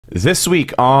This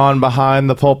week on Behind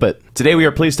the Pulpit. Today we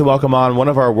are pleased to welcome on one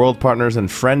of our world partners and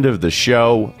friend of the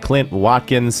show, Clint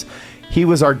Watkins. He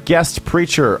was our guest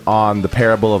preacher on the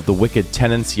parable of the wicked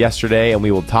tenants yesterday, and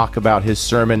we will talk about his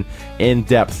sermon in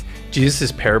depth.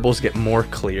 Jesus' parables get more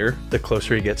clear the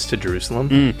closer he gets to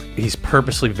Jerusalem. He's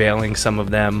purposely veiling some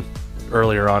of them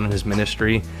earlier on in his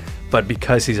ministry, but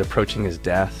because he's approaching his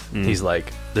death, he's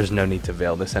like, there's no need to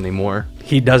veil this anymore.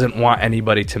 He doesn't want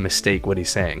anybody to mistake what he's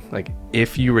saying. Like,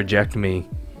 if you reject me,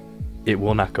 it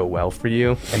will not go well for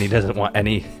you. And he doesn't want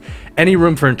any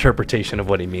room for interpretation of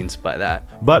what he means by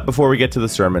that. But before we get to the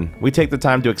sermon, we take the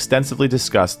time to extensively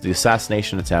discuss the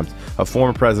assassination attempt of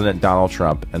former President Donald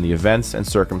Trump and the events and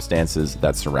circumstances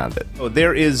that surround it. Oh,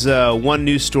 there is one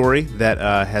news story that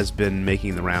has been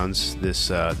making the rounds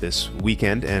this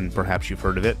weekend, and perhaps you've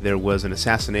heard of it. There was an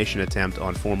assassination attempt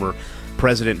on former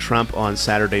President Trump on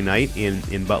Saturday night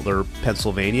in Butler,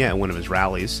 Pennsylvania, at one of his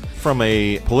rallies. From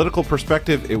a political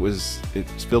perspective, it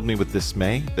filled me with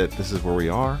dismay that this is where we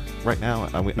are right now.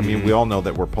 I mean, we all know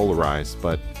that we're polarized,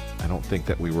 but I don't think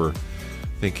that we were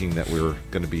thinking that we were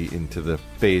going to be into the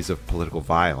phase of political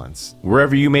violence.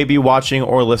 Wherever you may be watching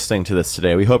or listening to this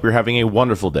today, we hope you're having a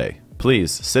wonderful day.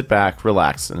 Please sit back,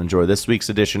 relax, and enjoy this week's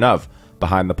edition of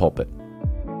Behind the Pulpit.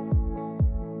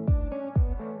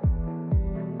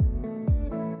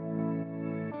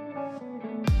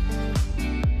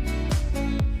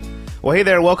 Well, hey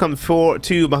there, welcome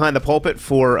to Behind the Pulpit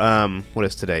for, what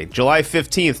is today? July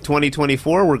 15th,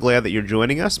 2024. We're glad that you're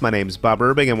joining us. My name is Bob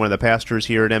Urbig. I'm one of the pastors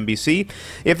here at NBC.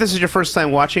 If this is your first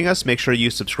time watching us, make sure you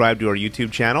subscribe to our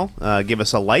YouTube channel. Give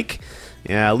us a like.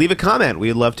 Leave a comment.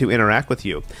 We'd love to interact with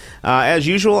you. As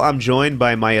usual, I'm joined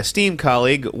by my esteemed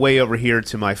colleague way over here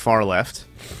to my far left.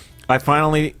 I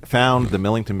finally found the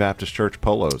Millington Baptist Church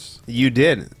polos. You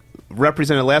did.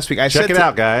 Represented last week. Check it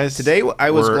out, guys. Today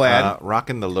I was glad.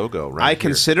 Rocking the logo right I here.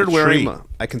 considered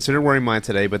wearing mine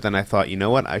today, but then I thought, you know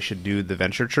what? I should do the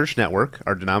Venture Church Network,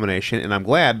 our denomination, and I'm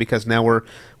glad because now we're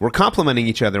complimenting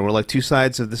each other. We're like two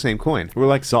sides of the same coin. We're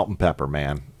like salt and pepper,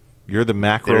 man. You're the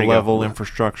macro level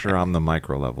infrastructure. I'm the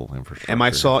micro level infrastructure. Am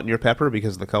I salt and you're pepper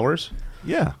because of the colors?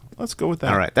 Yeah, let's go with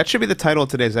that. All right, that should be the title of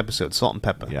today's episode: Salt and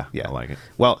Pepper. Yeah, I like it.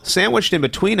 Well, sandwiched in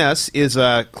between us is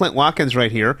Clint Watkins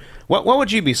right here. What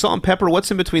would you be? Salt and pepper?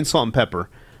 What's in between salt and pepper?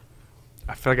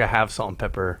 I feel like I have salt and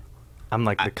pepper. I'm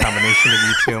like the combination of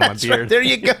you two and my beard. Right. There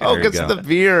you go, because of the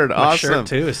beard. My awesome. shirt,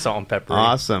 too, is salt and pepper.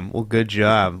 Awesome. Well, good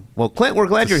job. Well, Clint, we're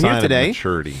glad you're here today.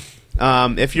 Maturity.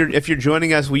 If you're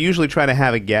joining us, we usually try to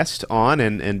have a guest on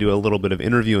and do a little bit of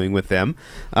interviewing with them.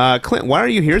 Clint, why are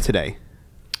you here today?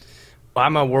 Well,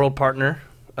 I'm a world partner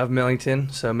of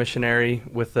Millington, so missionary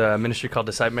with a ministry called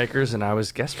Disciple Makers, and I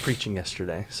was guest preaching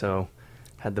yesterday, so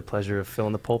had the pleasure of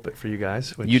filling the pulpit for you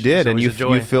guys. Which you did, and you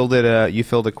filled it. You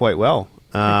filled it quite well.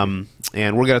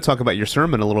 And we're going to talk about your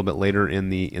sermon a little bit later in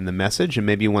the message, and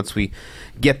maybe once we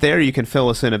get there, you can fill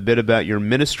us in a bit about your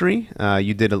ministry.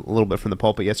 You did a little bit from the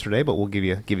pulpit yesterday, but we'll give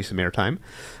you some airtime.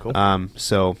 Cool.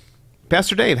 So,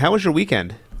 Pastor Dave, how was your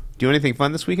weekend? Do anything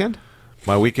fun this weekend?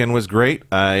 My weekend was great.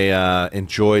 I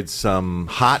enjoyed some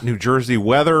hot New Jersey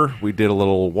weather. We did a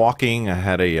little walking. I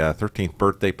had a 13th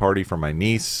birthday party for my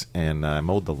niece, and I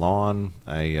mowed the lawn.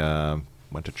 I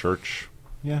went to church.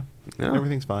 Yeah,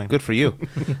 everything's fine. Good for you.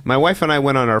 My wife and I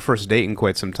went on our first date in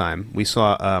quite some time. We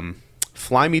saw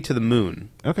Fly Me to the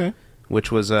Moon. Okay.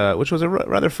 Which was a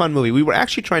rather fun movie. We were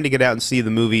actually trying to get out and see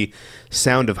the movie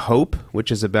Sound of Hope,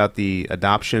 which is about the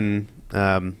adoption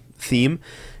theme.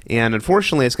 And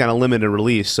unfortunately, it's got a limited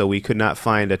release, so we could not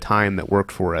find a time that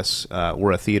worked for us.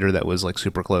 We're a theater that was like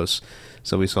super close,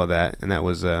 so we saw that, and that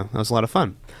was a lot of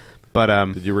fun.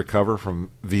 But did you recover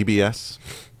from VBS?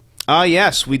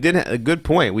 Yes, we did. A good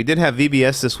point. We did have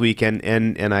VBS this week,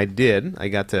 and I did. I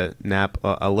got to nap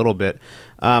a little bit.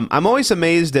 I'm always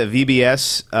amazed at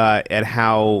VBS at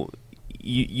how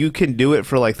you can do it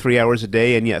for like 3 hours a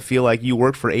day and yet feel like you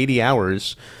worked for 80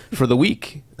 hours for the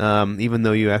week, even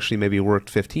though you actually maybe worked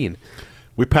 15.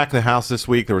 We packed the house this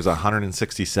week. There was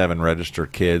 167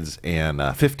 registered kids and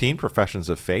 15 professions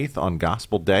of faith on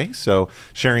Gospel Day. So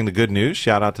sharing the good news.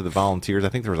 Shout out to the volunteers. I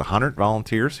think there was 100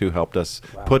 volunteers who helped us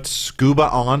put scuba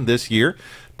on this year,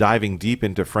 diving deep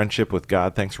into friendship with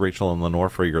God. Thanks, Rachel and Lenore,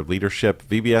 for your leadership.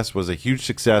 VBS was a huge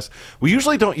success. We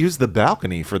usually don't use the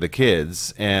balcony for the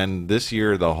kids, and this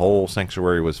year the whole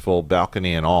sanctuary was full,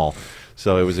 balcony and all.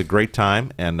 So it was a great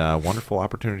time and a wonderful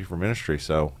opportunity for ministry.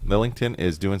 So Millington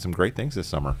is doing some great things this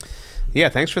summer. Yeah,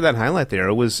 thanks for that highlight there.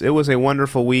 It was a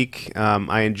wonderful week.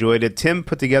 I enjoyed it. Tim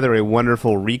put together a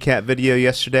wonderful recap video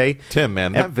yesterday. Tim,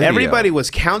 man, that video. Everybody was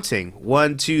counting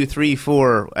 1, 2, 3,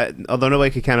 4. Although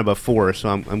nobody could count above 4, so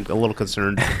I'm a little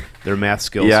concerned their math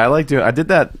skills. Yeah, I did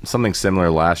that something similar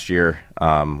last year,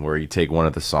 where you take one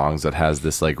of the songs that has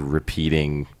this like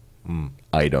repeating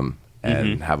item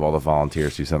and have all the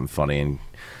volunteers do something funny and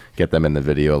get them in the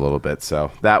video a little bit.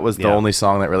 So that was the only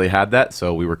song that really had that.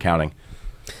 So we were counting.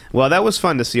 Well, that was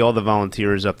fun to see all the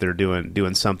volunteers up there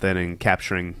doing something and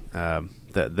capturing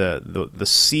the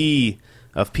sea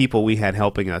of people we had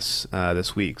helping us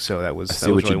this week. So that was I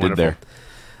see what really you wonderful. did there.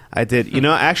 I did. You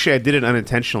know, actually, I did it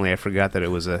unintentionally. I forgot that it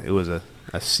was a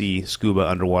sea scuba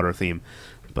underwater theme,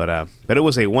 but it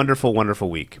was a wonderful, wonderful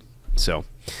week. So,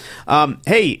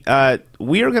 hey,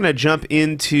 we are going to jump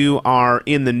into our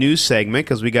In the News segment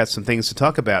because we got some things to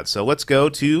talk about. So let's go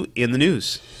to In the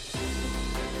News.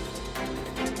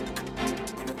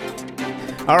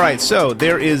 All right, so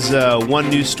there is one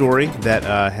news story that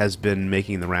has been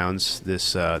making the rounds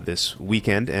this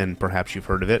weekend, and perhaps you've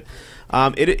heard of it.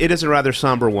 It is a rather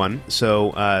somber one.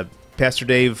 So Pastor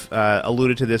Dave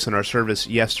alluded to this in our service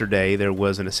yesterday. There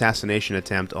was an assassination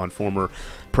attempt on former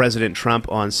President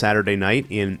Trump on Saturday night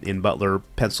in Butler,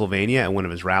 Pennsylvania, at one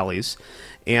of his rallies.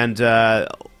 And,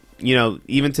 you know,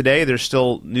 even today there's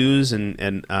still news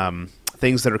and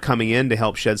things that are coming in to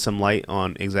help shed some light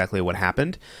on exactly what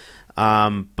happened.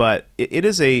 But it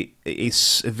is a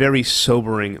very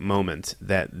sobering moment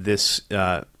that this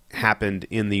happened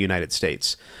in the United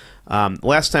States.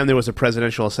 Last time there was a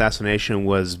presidential assassination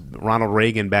was Ronald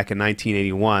Reagan back in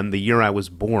 1981, the year I was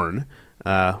born.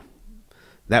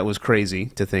 That was crazy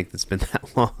to think it's been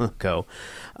that long ago.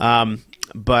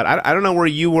 But I don't know where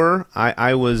you were.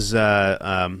 I was,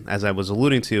 as I was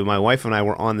alluding to, my wife and I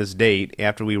were on this date.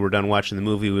 After we were done watching the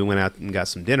movie, we went out and got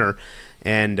some dinner.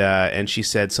 And she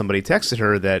said somebody texted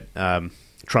her that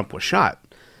Trump was shot.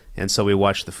 And so we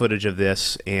watched the footage of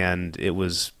this, and it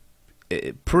was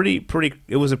it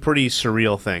was a pretty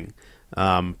surreal thing.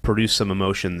 Produced some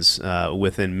emotions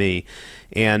within me.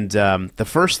 And the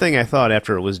first thing I thought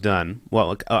after it was done,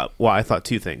 well, I thought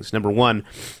two things. Number one,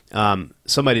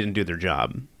 somebody didn't do their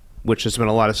job, which has been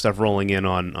a lot of stuff rolling in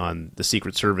on the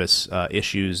Secret Service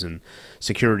issues and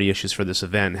security issues for this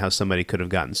event, how somebody could have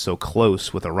gotten so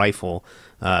close with a rifle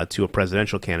to a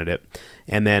presidential candidate.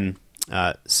 And then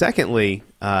secondly,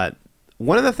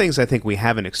 one of the things I think we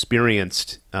haven't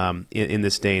experienced in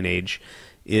this day and age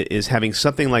is having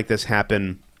something like this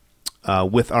happen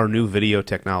with our new video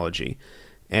technology.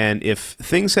 And if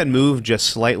things had moved just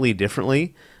slightly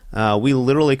differently, we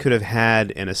literally could have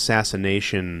had an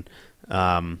assassination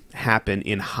happen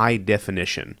in high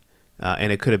definition,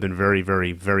 and it could have been very,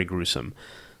 very, very gruesome.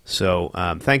 So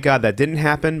thank God that didn't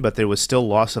happen, but there was still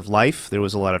loss of life. There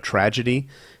was a lot of tragedy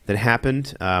that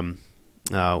happened.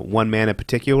 One man in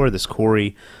particular, this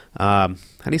Corey, how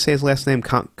do you say his last name?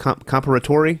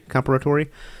 Comparatori,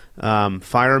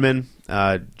 fireman,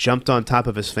 jumped on top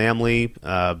of his family,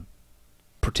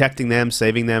 protecting them,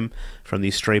 saving them from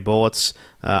these stray bullets.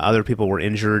 Other people were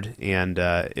injured, and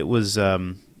it was a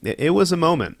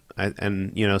moment.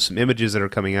 And you know, some images that are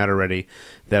coming out already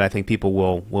that I think people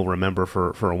will remember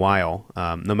for a while,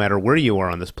 no matter where you are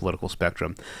on this political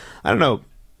spectrum. I don't know.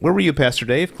 Where were you, Pastor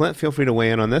Dave? Clint, feel free to weigh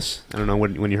in on this. I don't know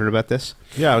when you heard about this.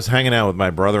 Yeah, I was hanging out with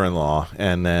my brother-in-law,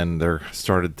 and then there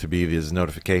started to be these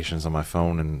notifications on my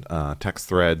phone and text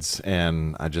threads,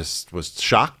 and I just was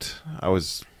shocked. I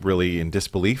was really in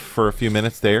disbelief for a few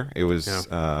minutes there. It was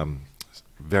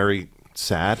very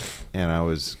sad, and I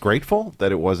was grateful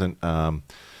that it wasn't a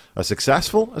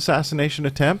successful assassination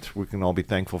attempt. We can all be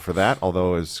thankful for that,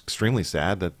 although it was extremely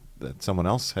sad that someone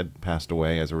else had passed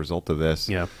away as a result of this.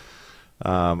 Yeah.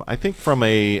 I think from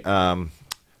a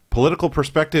political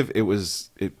perspective, it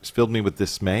filled me with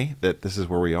dismay that this is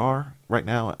where we are right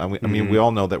now. I mean, we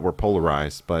all know that we're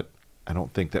polarized, but I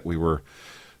don't think that we were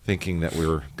thinking that we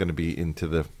were going to be into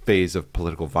the phase of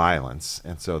political violence,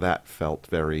 and so that felt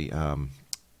very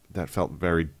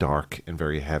dark and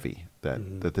very heavy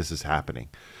that this is happening.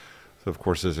 So, of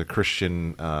course, as a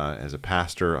Christian, as a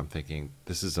pastor, I'm thinking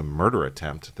this is a murder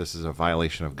attempt. This is a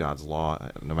violation of God's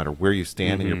law. No matter where you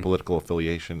stand in your political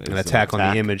affiliation, an attack on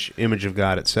the image of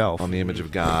God itself, on the image of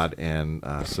God, and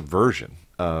subversion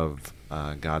of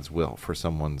God's will for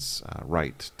someone's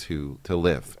right to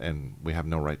live, and we have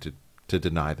no right to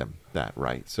deny them that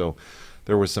right. So,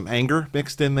 there was some anger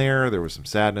mixed in there. There was some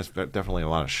sadness, but definitely a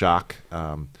lot of shock.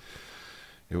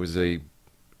 It was a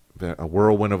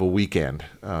whirlwind of a weekend,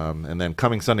 and then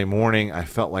coming Sunday morning, I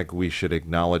felt like we should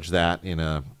acknowledge that in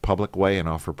a public way and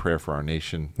offer prayer for our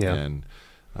nation. Yeah. And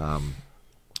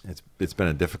it's been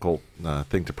a difficult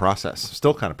thing to process.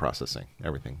 Still kind of processing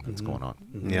everything that's going on.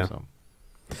 Yeah. So.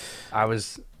 I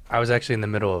was actually in the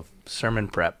middle of sermon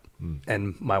prep,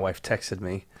 and my wife texted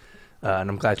me, and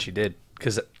I'm glad she did,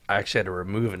 because I actually had to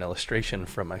remove an illustration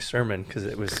from my sermon because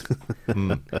it was,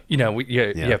 you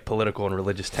have political and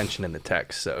religious tension in the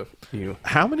text. So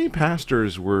How many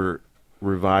pastors were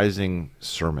revising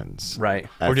sermons? Right.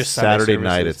 Or just Saturday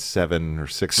night at 7 or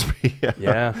 6 p.m.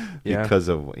 Yeah. Because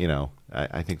of,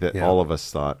 I think that all of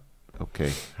us thought,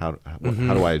 okay, how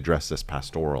do I address this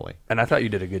pastorally? And I thought you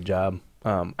did a good job.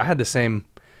 I had the same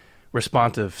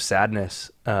responsive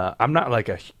sadness. I'm not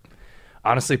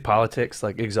honestly, politics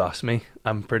exhausts me.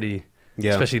 I'm pretty,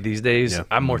 especially these days,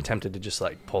 I'm more tempted to just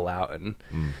pull out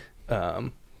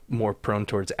and more prone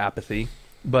towards apathy.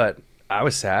 But I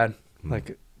was sad.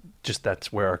 Just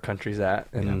that's where our country's at.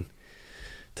 And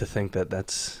to think that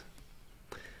that's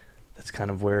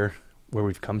kind of where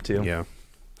we've come to. Yeah.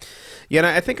 Yeah, and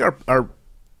I think our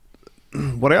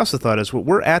what I also thought is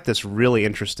we're at this really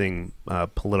interesting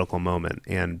political moment,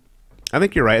 and I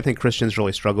think you're right. I think Christians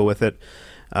really struggle with it.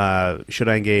 Should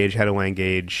I engage? How do I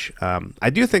engage? I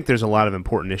do think there's a lot of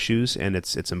important issues, and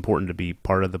it's important to be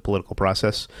part of the political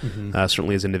process,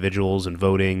 certainly as individuals and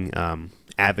voting,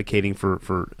 advocating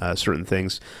for certain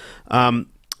things.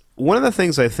 One of the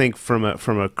things I think from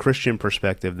a Christian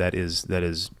perspective that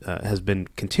has been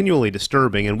continually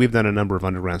disturbing, and we've done a number of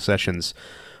underground sessions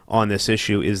on this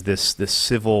issue, is this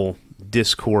civil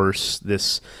discourse,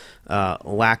 this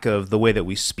lack of the way that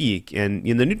we speak. And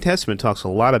the New Testament talks a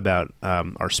lot about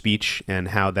our speech and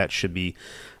how that should be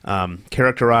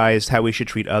characterized, how we should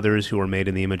treat others who are made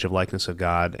in the image of likeness of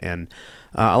God. And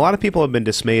a lot of people have been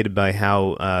dismayed by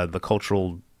how the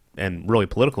cultural and really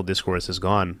political discourse has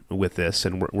gone with this,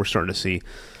 and we're starting to see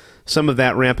some of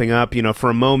that ramping up. For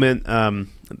a moment,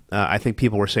 I think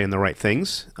people were saying the right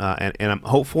things, and I'm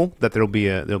hopeful that there'll be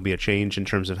a change in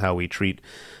terms of how we treat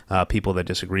people that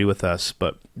disagree with us.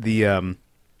 But the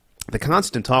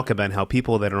constant talk about how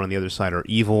people that are on the other side are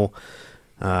evil,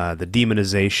 the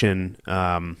demonization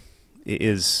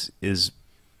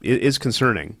is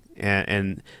concerning.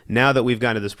 And now that we've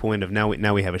gotten to this point of now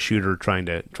we have a shooter trying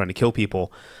to kill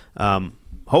people.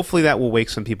 Hopefully that will wake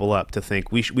some people up to think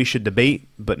we should debate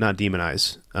but not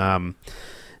demonize.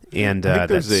 And I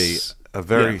think there's a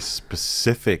very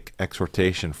specific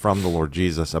exhortation from the Lord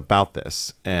Jesus about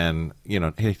this, and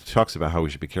he talks about how we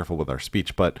should be careful with our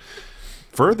speech, but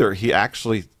further he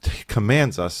actually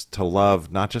commands us to love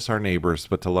not just our neighbors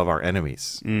but to love our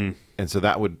enemies. And so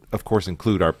that would, of course,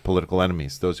 include our political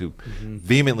enemies, those who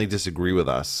vehemently disagree with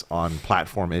us on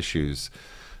platform issues.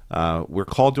 We're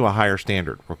called to a higher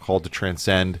standard. We're called to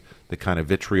transcend the kind of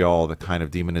vitriol, the kind of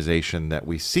demonization that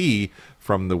we see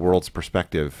from the world's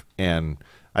perspective. And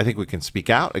I think we can speak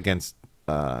out against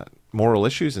moral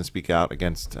issues and speak out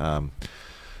against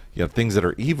things that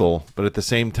are evil. But at the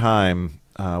same time,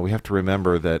 we have to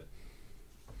remember that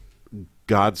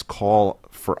God's call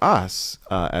for us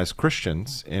as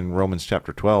Christians in Romans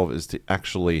chapter 12 is to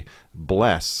actually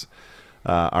bless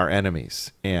our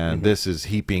enemies, and this is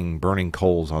heaping burning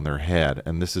coals on their head,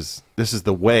 and this is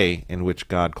the way in which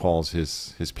God calls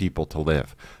his people to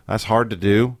live. That's hard to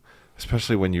do,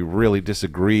 especially when you really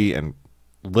disagree and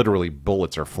literally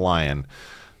bullets are flying,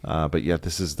 but yet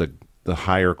this is the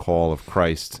higher call of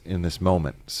Christ in this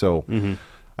moment. So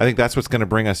I think that's what's going to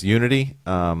bring us unity.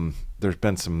 There's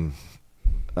been some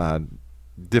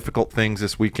difficult things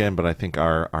this weekend, but I think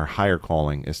our higher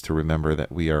calling is to remember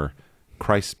that we are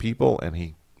Christ's people, and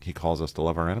he calls us to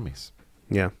love our enemies.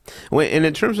 Yeah. Well, and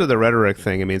in terms of the rhetoric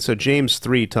thing, so James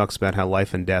 3 talks about how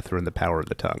life and death are in the power of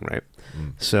the tongue, right?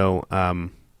 So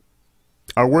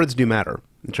our words do matter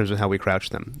in terms of how we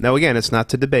crouch them. Now, again, it's not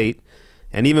to debate,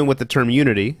 and even with the term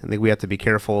unity, I think we have to be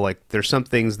careful. There's some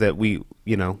things that we're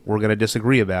going to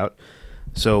disagree about,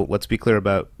 so let's be clear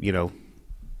about,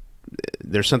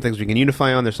 there's some things we can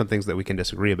unify on, there's some things that we can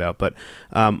disagree about. But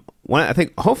I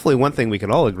think hopefully one thing we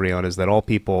can all agree on is that all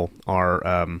people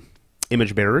are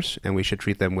image bearers, and we should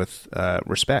treat them with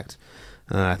respect.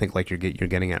 I think you're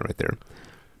getting at right there.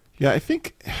 Yeah, I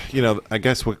think I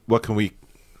guess what can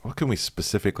we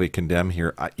specifically condemn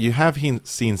here? You have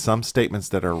seen some statements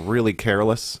that are really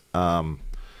careless.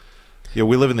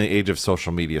 We live in the age of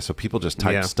social media, so people just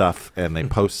type stuff and they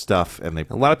post stuff, and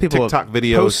a lot of people TikTok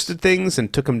videos posted things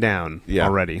and took them down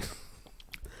already.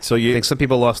 So I think some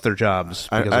people lost their jobs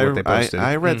because of what they posted.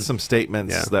 I read some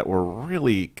statements that were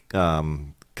really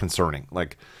concerning.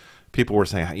 People were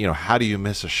saying, how do you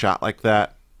miss a shot like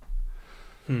that?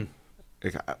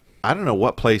 I don't know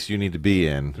what place you need to be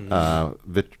in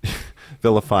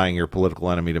vilifying your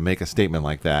political enemy to make a statement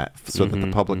like that, so that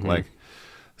the public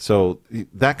So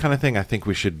that kind of thing, I think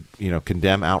we should,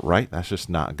 condemn outright. That's just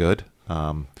not good.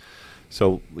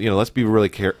 So, let's be really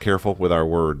careful with our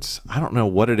words. I don't know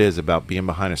what it is about being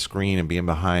behind a screen and being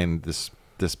behind this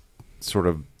sort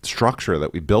of structure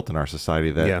that we built in our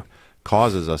society that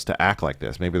causes us to act like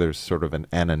this. Maybe there's sort of an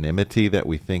anonymity that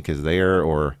we think is there,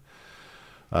 or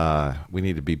we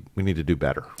need to do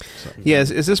better. So. Yeah,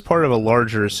 is this part of a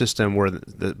larger system where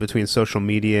between social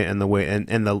media and the way and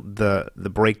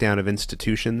the breakdown of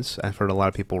institutions? I've heard a lot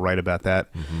of people write about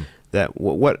that. Mm-hmm. That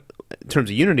what in terms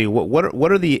of unity,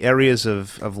 what are the areas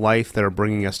of life that are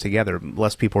bringing us together?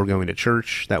 Less people are going to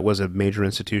church. That was a major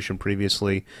institution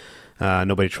previously.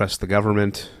 Nobody trusts the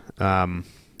government.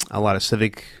 A lot of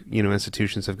civic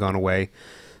institutions have gone away.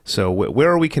 So where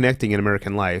are we connecting in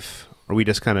American life? Are we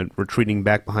just kind of retreating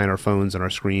back behind our phones and our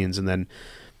screens and then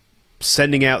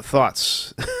sending out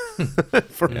thoughts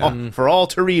for all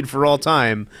to read for all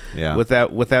time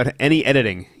without any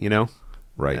editing,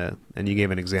 Right. And you gave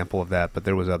an example of that, but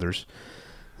there was others.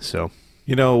 So,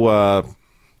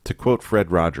 to quote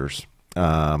Fred Rogers,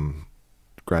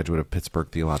 graduate of Pittsburgh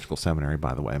Theological Seminary,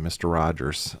 by the way, Mr.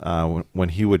 Rogers, when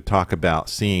he would talk about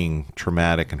seeing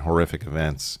traumatic and horrific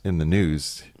events in the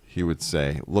news, he would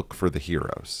say, look for the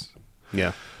heroes.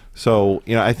 Yeah. So,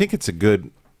 I think it's a good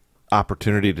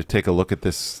opportunity to take a look at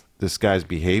this guy's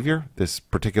behavior, this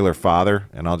particular father,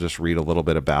 and I'll just read a little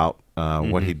bit about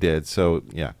what he did. So,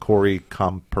 Corey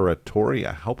Comparatori,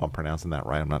 I hope I'm pronouncing that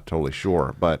right. I'm not totally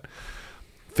sure, but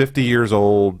 50 years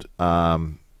old.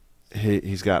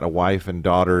 He's got a wife and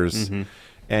daughters,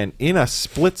 and in a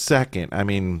split second, I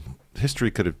mean,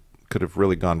 history could have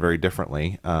really gone very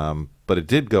differently, but it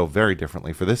did go very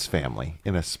differently for this family.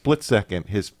 In a split second,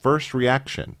 his first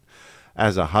reaction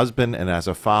as a husband and as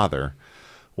a father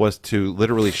was to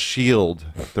literally shield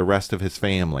the rest of his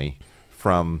family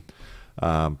from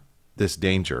this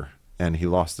danger, and he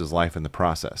lost his life in the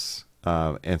process.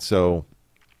 And so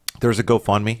there's a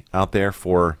GoFundMe out there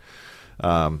for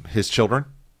his children,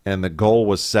 and the goal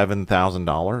was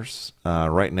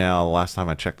 $7,000. Right now, last time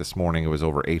I checked this morning, it was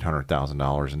over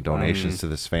 $800,000 in donations to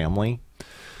this family.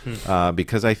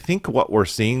 Because I think what we're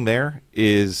seeing there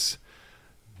is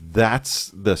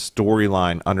that's the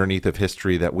storyline underneath of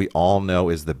history that we all know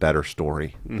is the better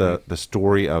story. The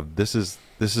story of this is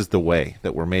the way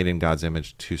that we're made in God's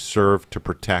image to serve, to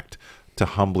protect, to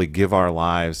humbly give our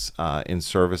lives in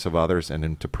service of others,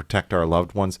 and to protect our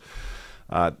loved ones.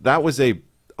 That was a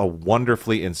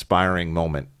wonderfully inspiring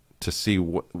moment to see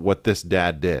what this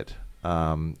dad did.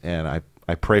 And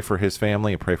I pray for his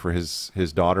family, I pray for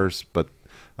his daughters, but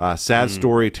sad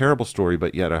story, terrible story,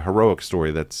 but yet a heroic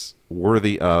story that's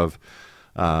worthy of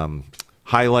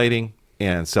highlighting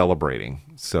and celebrating.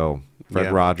 So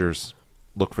Fred Rogers,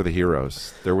 look for the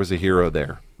heroes. There was a hero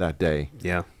there that day.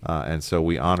 Yeah. And so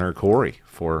we honor Corey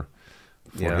for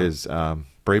his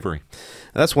bravery.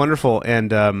 That's wonderful.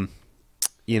 And,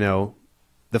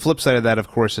 the flip side of that, of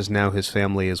course, is now his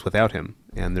family is without him,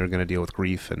 and they're going to deal with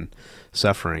grief and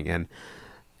suffering. And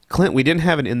Clint, we didn't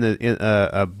have it in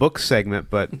a book segment,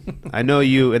 but I know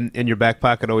you in your back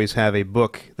pocket always have a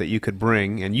book that you could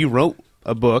bring, and you wrote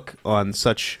a book on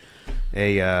such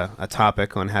a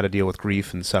topic on how to deal with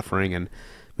grief and suffering, and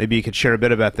maybe you could share a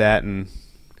bit about that. And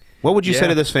what would you say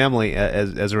to this family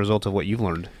as a result of what you've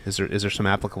learned? Is there some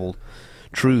applicable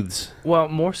truths? Well,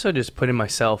 more so just putting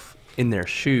myself in their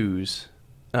shoes.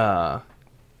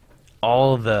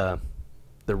 All the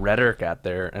rhetoric out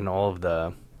there and all of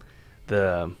the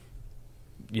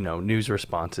news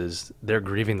responses, they're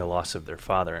grieving the loss of their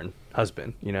father and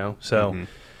husband, so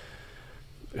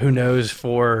who knows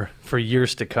for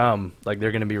years to come, like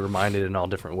they're going to be reminded in all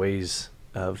different ways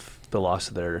of the loss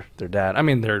of their dad. I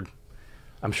mean,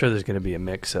 I'm sure there's going to be a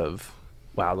mix of,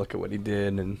 wow, look at what he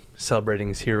did, and celebrating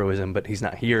his heroism, but he's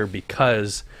not here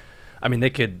because, I mean, they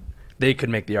could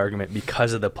make the argument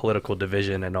because of the political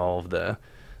division and all of the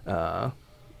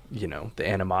the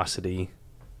animosity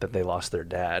that they lost their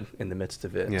dad in the midst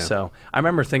of it. So I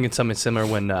remember thinking something similar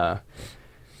when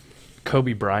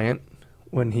Kobe Bryant,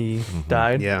 when he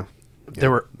died. There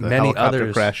were many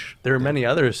others. Crash. There were many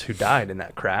others who died in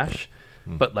that crash,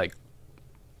 but like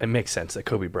it makes sense that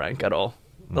Kobe Bryant got a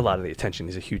lot of the attention.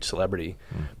 He's a huge celebrity,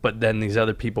 but then these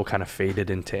other people kind of faded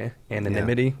into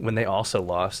anonymity when they also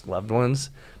lost loved ones,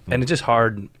 and it's just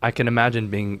hard. I can imagine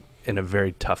being in a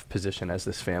very tough position as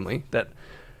this family that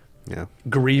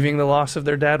grieving the loss of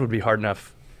their dad would be hard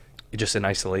enough just in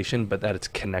isolation, but that it's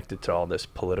connected to all this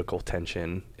political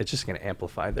tension, it's just going to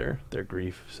amplify their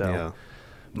grief. So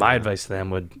my advice to them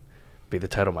would be the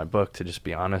title of my book, to just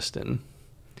be honest and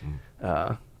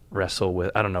wrestle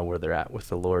with, I don't know where they're at with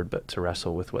the Lord, but to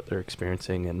wrestle with what they're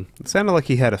experiencing. And It sounded like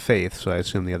he had a faith, so I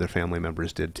assume the other family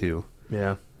members did too.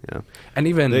 yeah. Yeah. And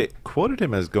even They quoted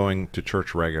him as going to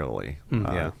church regularly.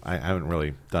 Yeah. I haven't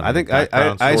really done. I think any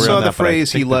background I story saw on the that, but I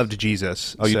phrase he think that- loved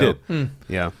Jesus. Oh, you so, did.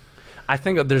 Yeah. I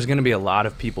think that there's going to be a lot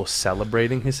of people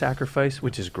celebrating his sacrifice,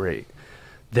 which is great.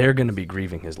 They're going to be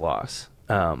grieving his loss.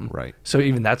 Right. So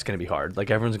even that's going to be hard. Like,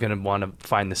 everyone's going to want to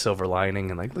find the silver lining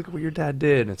and like, look at what your dad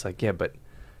did. And it's like, yeah, but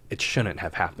it shouldn't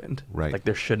have happened. Right. Like,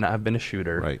 there should not have been a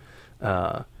shooter.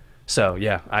 Right. So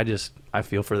yeah, I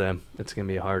feel for them. It's going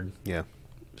to be a hard Yeah.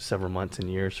 several months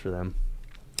and years for them.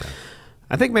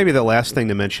 I think maybe the last thing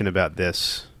to mention about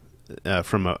this,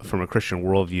 from a Christian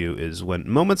worldview, is when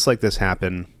moments like this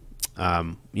happen,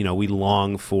 we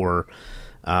long for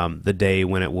the day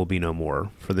when it will be no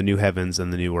more, for the new heavens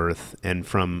and the new earth. And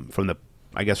from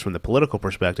the political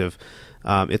perspective,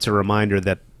 it's a reminder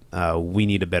that we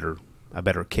need a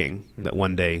better king. That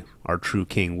one day our true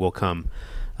king will come.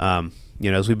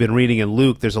 As we've been reading in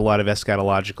Luke, there's a lot of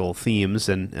eschatological themes,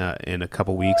 and in a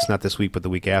couple weeks, not this week but the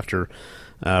week after,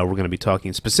 we're going to be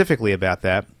talking specifically about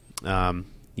that.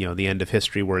 The end of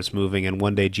history, where it's moving, and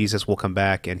one day Jesus will come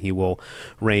back and he will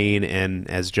reign, and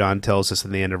as John tells us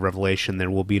in the end of Revelation,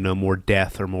 there will be no more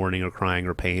death or mourning or crying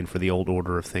or pain, for the old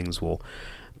order of things will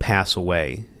pass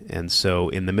away. And so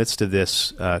in the midst of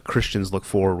this, Christians look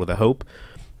forward with a hope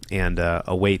and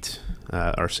await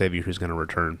our Savior who's going to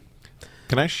return.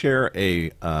 Can I share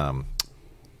a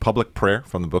public prayer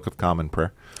from the Book of Common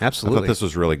Prayer? Absolutely. I thought this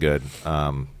was really good.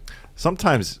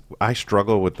 Sometimes I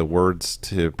struggle with the words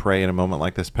to pray in a moment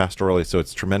like this pastorally, so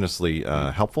it's tremendously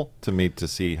helpful to me to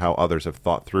see how others have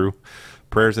thought through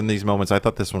prayers in these moments. I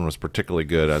thought this one was particularly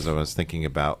good as I was thinking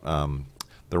about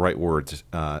the right words.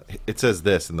 It says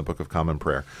this in the Book of Common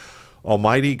Prayer: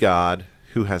 Almighty God,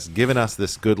 who has given us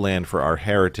this good land for our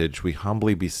heritage, we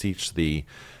humbly beseech thee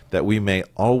that we may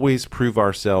always prove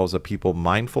ourselves a people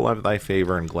mindful of thy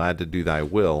favor and glad to do thy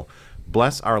will.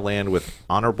 Bless our land with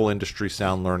honorable industry,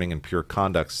 sound learning, and pure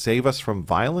conduct. Save us from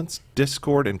violence,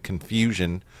 discord, and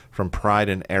confusion, from pride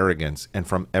and arrogance, and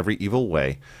from every evil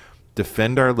way.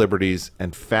 Defend our liberties,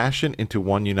 and fashion into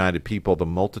one united people the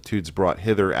multitudes brought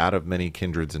hither out of many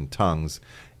kindreds and tongues.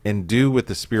 Endue with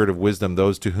the spirit of wisdom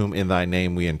those to whom in thy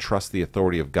name we entrust the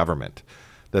authority of government,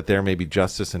 that there may be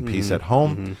justice and peace at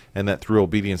home, and that through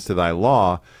obedience to thy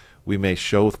law we may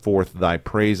show forth thy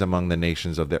praise among the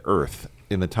nations of the earth.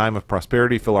 In the time of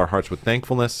prosperity fill our hearts with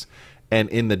thankfulness, and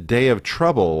in the day of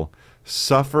trouble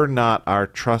suffer not our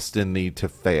trust in thee to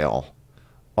fail.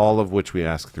 All of which we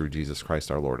ask through Jesus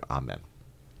Christ our Lord. Amen.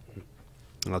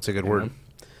 Well, that's a good word.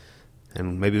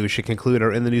 And maybe we should conclude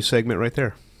our In the News segment right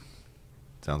there.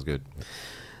 Sounds good.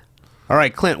 All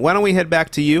right, Clint, why don't we head back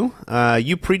to you?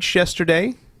 You preached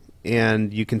yesterday,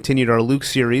 and you continued our Luke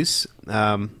series.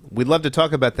 We'd love to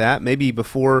talk about that. Maybe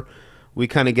before we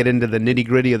kind of get into the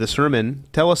nitty-gritty of the sermon,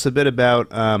 tell us a bit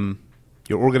about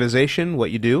your organization,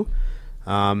 what you do,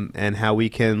 and how we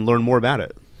can learn more about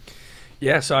it.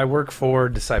 Yeah, so I work for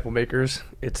Disciple Makers.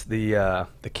 It's the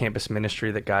campus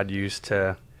ministry that God used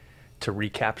to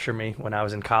recapture me when I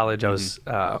was in college. I was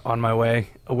on my way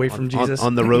away from Jesus.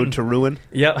 On the road to ruin?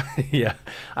 Yep. Yeah.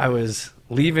 I was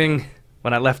leaving.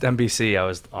 When I left NBC, I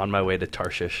was on my way to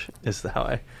Tarshish, is how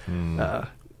I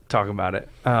talk about it.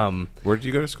 Where did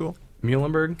you go to school?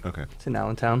 Muhlenberg. Okay. It's in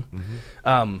Allentown.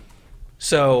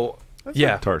 So, That's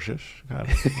yeah. like Tarshish. Got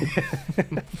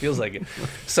it. Feels like it.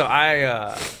 So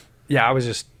I was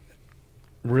just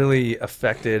really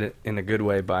affected in a good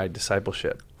way by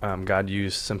discipleship. God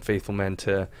used some faithful men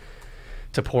to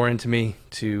pour into me,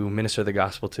 to minister the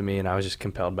gospel to me, and I was just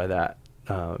compelled by that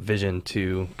vision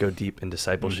to go deep in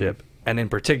discipleship, and in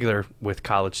particular with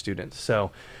college students. So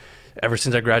ever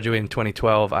since I graduated in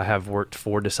 2012, I have worked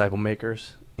for Disciple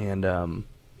Makers, and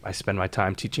I spend my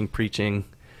time teaching, preaching,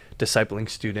 discipling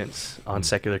students on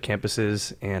secular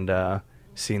campuses, and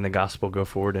seeing the gospel go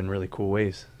forward in really cool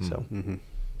ways. So,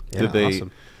 Did they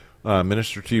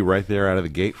minister to you right there out of the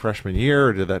gate freshman year,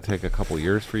 or did that take a couple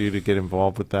years for you to get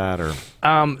involved with that? Or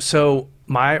so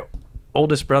my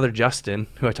oldest brother Justin,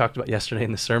 who I talked about yesterday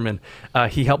in the sermon,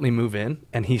 he helped me move in,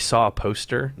 and he saw a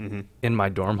poster in my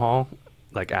dorm hall,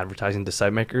 like advertising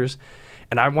Disciple Makers,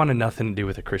 and I wanted nothing to do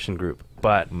with a Christian group,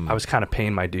 but I was kind of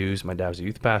paying my dues. My dad was a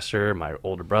youth pastor. My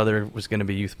older brother was going to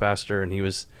be youth pastor, and he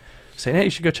was saying, "Hey, you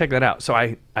should go check that out." So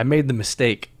I made the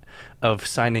mistake of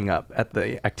signing up at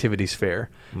the activities fair,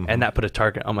 and that put a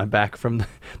target on my back.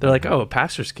 They're like, "Oh, a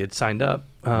pastor's kid signed up.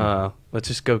 Let's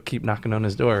just go keep knocking on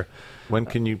his door." when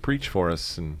can you preach for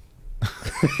us? And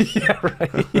Yeah,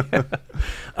 right. Yeah.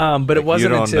 But it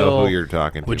wasn't you don't until know who you're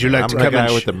talking to. Would you like I'm to the come guy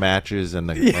and with the matches and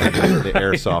the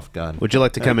airsoft gun? Would you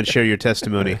like to come and share your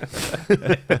testimony?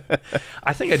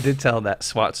 I think I did tell that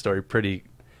SWAT story pretty,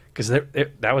 because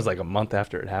that was like a month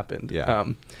after it happened. Yeah.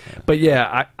 But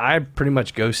yeah, I pretty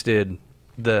much ghosted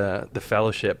the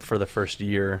fellowship for the first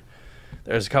year.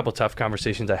 There's a couple tough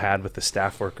conversations I had with the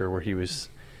staff worker where he was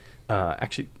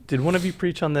actually. Did one of you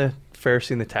preach on the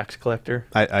Pharisee and the tax collector?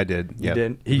 I did. You Yep.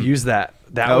 did. He used that.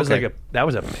 That was okay. like that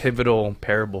was a pivotal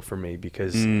parable for me,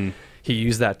 because he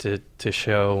used that to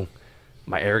show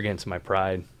my arrogance, my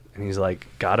pride, and he's like,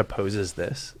 God opposes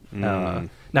this. Now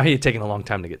he had taken a long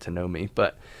time to get to know me,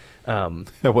 but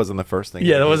That wasn't the first thing.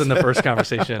 yeah, that wasn't the first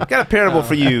conversation. Got a parable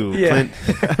for you, Yeah. Clint.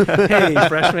 Hey,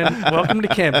 freshman, welcome to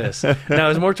campus. No, it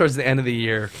was more towards the end of the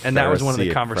year, and that was one of the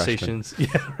Pharisee conversations. Yeah,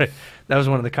 right. That was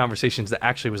one of the conversations that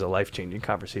actually was a life-changing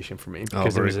conversation for me,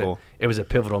 because very cool. it was a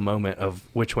pivotal moment of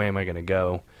which way am I going to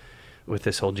go with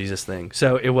this whole Jesus thing.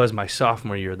 So it was my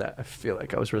sophomore year that I feel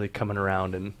like I was really coming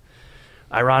around, and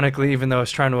ironically, even though I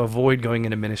was trying to avoid going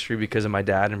into ministry because of my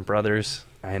dad and brothers,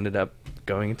 I ended up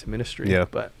going into ministry. Yeah.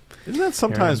 But Isn't that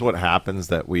sometimes what happens,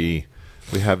 that we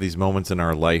have these moments in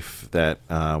our life that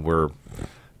we're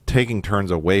taking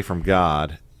turns away from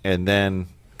God, and then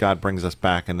God brings us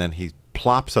back, and then he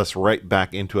plops us right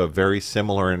back into a very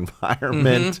similar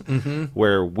environment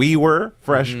where we were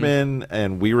freshmen,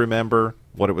 and we remember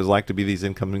what it was like to be these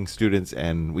incoming students,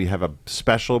 and we have a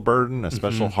special burden, a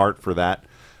special heart for that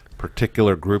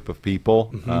particular group of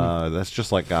people. That's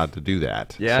just like God to do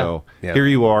that. Yeah. So Yeah. here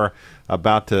you are,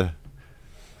 about to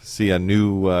see a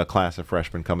new class of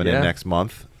freshmen coming in Yeah. next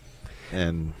month,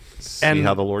 and see And-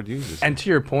 how the Lord uses them. And to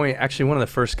your point, actually, one of the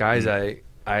first guys I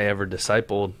ever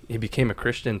discipled, he became a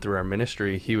Christian through our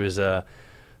ministry. He was a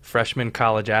freshman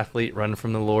college athlete, running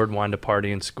from the Lord, wanted to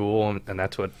party in school, and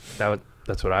that's what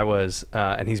I was.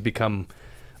 And he's become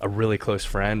a really close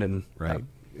friend, and Right.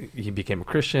 he became a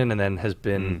Christian, and then has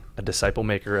been a disciple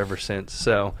maker ever since.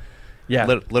 So, yeah,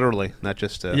 Literally, not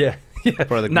just yeah,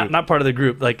 part of the group. not part of the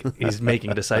group. Like, he's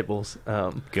making disciples.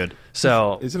 Good.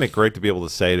 So Isn't it great to be able to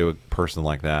say to a person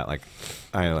like that,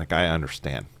 I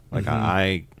understand. Like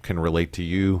I can relate to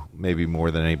you maybe more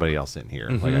than anybody else in here.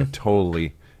 Like I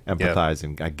totally empathize,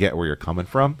 and I get where you're coming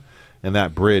from, and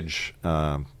that bridge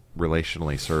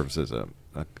relationally serves as a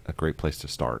great place to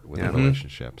start with a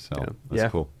relationship. So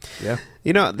that's cool. yeah.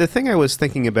 You know, the thing I was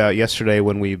thinking about yesterday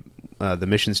when we, the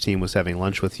missions team was having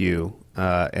lunch with you,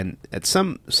 and at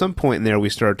some point in there we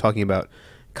started talking about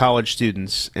college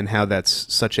students and how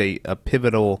that's such a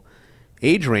pivotal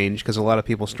age range, because a lot of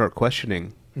people start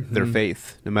questioning their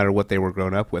faith, no matter what they were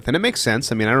grown up with. And it makes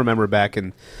sense. I mean, I remember back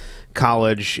in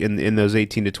college, in those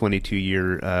 18 to 22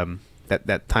 year,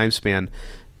 that time span,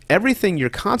 everything, you're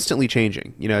constantly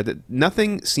changing. You know,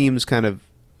 nothing seems kind of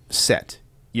set.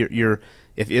 You're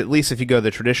if at least if you go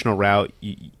the traditional route,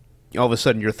 all of a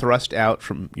sudden you're thrust out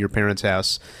from your parents'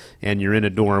 house, and you're in a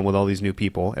dorm with all these new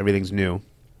people. Everything's new,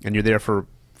 and you're there for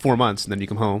 4 months, and then you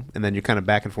come home, and then you're kind of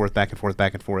back and forth, back and forth,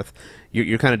 back and forth.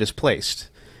 You're kind of displaced,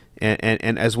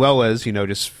 and as well as, you know,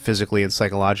 just physically and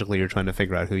psychologically, you're trying to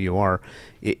figure out who you are.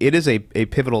 It is a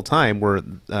pivotal time where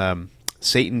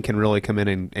Satan can really come in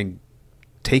and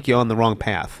take you on the wrong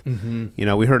path. You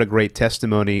know, we heard a great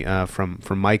testimony from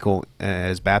Michael at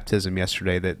his baptism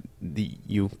yesterday that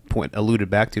you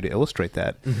alluded back to illustrate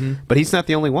that. But he's not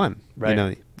the only one. Right. You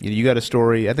know, you got a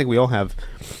story. I think we all have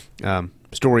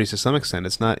stories to some extent.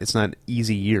 It's not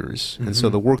easy years, and so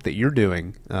the work that you're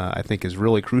doing, I think, is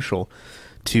really crucial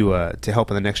to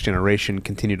helping the next generation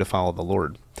continue to follow the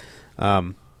Lord.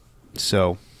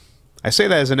 So I say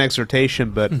that as an exhortation,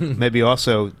 but maybe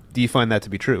also, do you find that to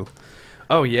be true?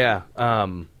 Oh yeah. I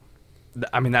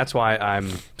mean, that's why I'm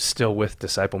still with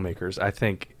Disciple Makers. I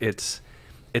think it's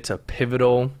a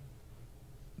pivotal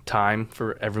time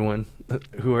for everyone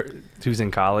who's in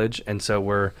college, and so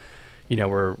we're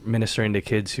ministering to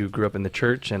kids who grew up in the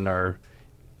church, and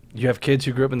you have kids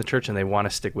who grew up in the church and they want to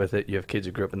stick with it. You have kids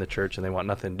who grew up in the church and they want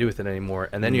nothing to do with it anymore.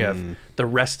 And then you have the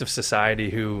rest of society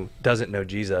who doesn't know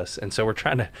Jesus. And so we're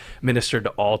trying to minister to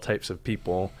all types of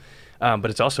people. But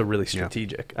it's also really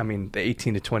strategic. I mean, the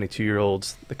 18 to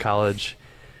 22-year-olds, the college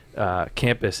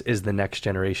campus is the next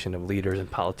generation of leaders and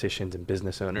politicians and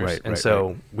business owners.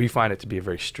 We find it to be a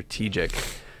very strategic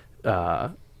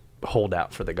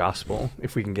holdout for the gospel.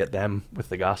 If we can get them with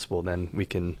the gospel, then we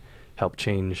can help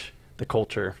change the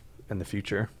culture and the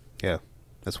future. Yeah,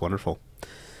 that's wonderful.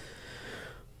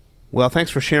 Well, thanks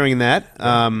for sharing that.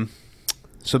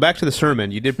 So back to the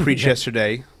sermon. You did preach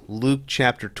yesterday, Luke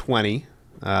chapter 20,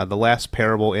 the last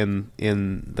parable in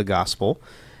the gospel.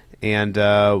 And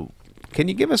Can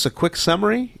you give us a quick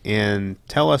summary and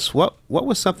tell us what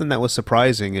was something that was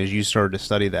surprising as you started to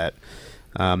study that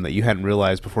that you hadn't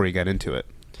realized before you got into it?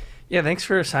 Yeah, thanks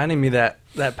for assigning me that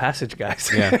passage,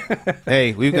 guys. Yeah.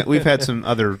 Hey, we've had some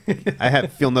other.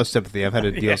 Feel no sympathy. I've had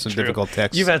to deal with some difficult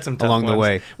texts. You've had some tough along ones. the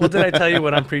way. Well, did I tell you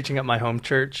what I'm preaching at my home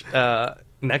church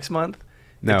next month?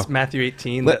 No. It's Matthew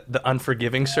 18, the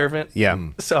unforgiving servant. Yeah.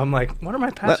 So I'm like, what are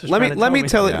my pastors Let trying me to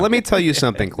tell me? let me tell you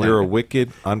something, Clint. You're a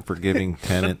wicked, unforgiving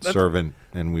tenant servant,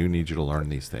 and we need you to learn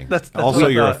these things. That's also, what I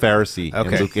you're a thought. Pharisee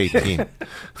Okay. in Luke 18.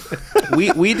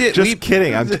 we did. Just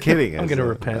kidding. I'm kidding. I'm gonna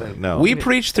repent. No. We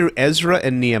preached through Ezra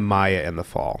and Nehemiah in the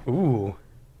fall, Ooh.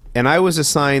 and I was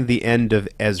assigned the end of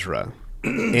Ezra.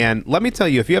 And let me tell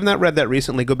you, if you have not read that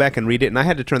recently, go back and read it. And I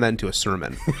had to turn that into a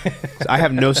sermon. I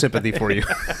have no sympathy for you.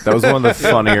 That was one of the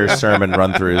funnier sermon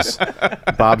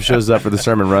run-throughs. Bob shows up for the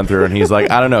sermon run-through, and he's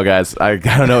like, I don't know, guys. I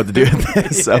don't know what to do with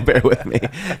this, so bear with me.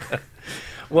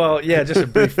 Well, yeah, just a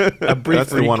brief That's recap.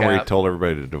 the one where he told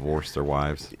everybody to divorce their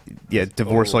wives. Yeah,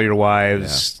 divorce all your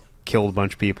wives, killed a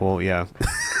bunch of people. Yeah,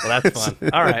 Well, that's fun.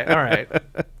 All right.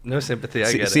 No sympathy.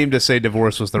 I get it. Seemed to say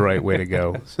divorce was the right way to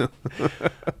go. So.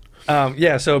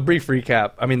 Yeah, so a brief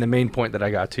recap. I mean, the main point that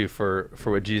I got to for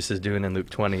what Jesus is doing in Luke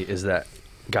 20 is that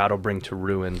God will bring to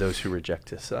ruin those who reject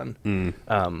his son.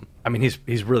 I mean,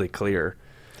 he's really clear.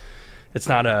 It's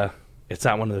not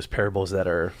one of those parables that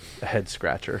are a head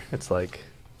scratcher. It's like,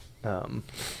 and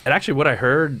actually what I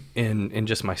heard in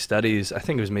just my studies, I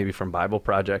think it was maybe from Bible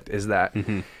Project, is that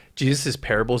Jesus'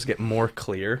 parables get more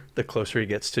clear the closer he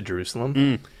gets to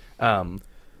Jerusalem.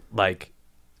 Like,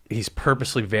 he's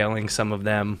purposely veiling some of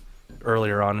them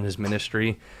earlier on in his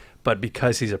ministry, but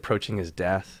because he's approaching his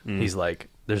death, he's like,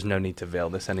 there's no need to veil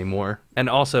this anymore. And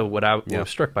also what was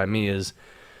struck by me is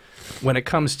when it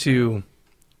comes to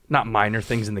not minor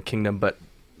things in the kingdom, but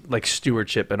like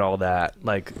stewardship and all that,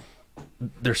 like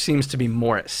there seems to be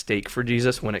more at stake for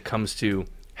Jesus when it comes to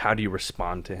how do you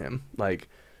respond to him. Like,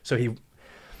 so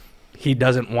he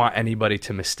doesn't want anybody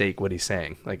to mistake what he's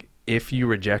saying. Like, if you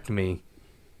reject me,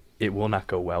 it will not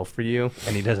go well for you.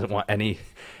 And he doesn't want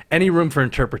any room for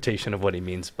interpretation of what he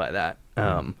means by that.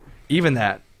 Even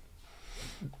that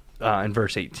in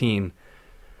verse 18,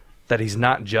 that he's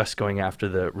not just going after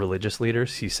the religious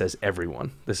leaders. He says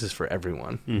everyone. This is for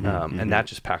everyone. And that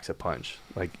just packs a punch.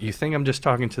 Like, you think I'm just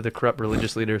talking to the corrupt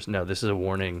religious leaders? No, this is a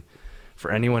warning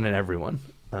for anyone and everyone.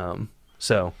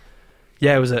 So,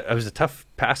 yeah, it was a tough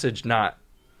passage, not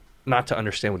to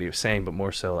understand what he was saying, but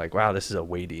more so like, wow, this is a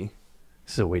weighty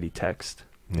text.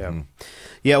 Yeah.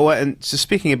 Yeah, well, and so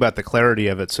speaking about the clarity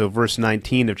of it, so verse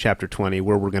 19 of chapter 20,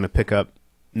 where we're going to pick up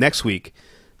next week,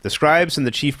 the scribes and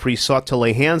the chief priests sought to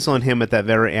lay hands on him at that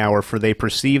very hour, for they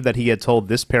perceived that he had told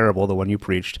this parable, the one you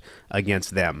preached,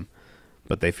 against them,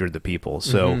 but they feared the people.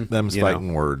 So Them's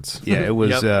fighting words. Yeah, it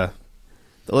was,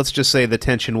 let's just say the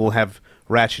tension will have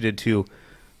ratcheted to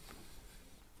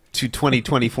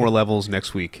 2024 levels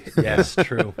next week. Yes,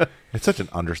 true. It's such an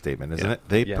understatement, isn't it?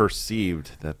 They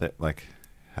perceived that, like,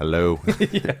 hello.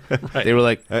 Right. They were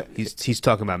like, he's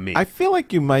talking about me. I feel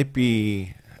like you might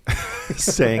be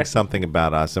saying something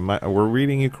about us. We're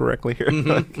reading you correctly here?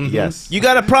 Yes. You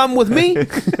got a problem with me?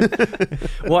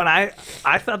 Well, and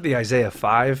I thought the Isaiah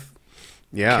 5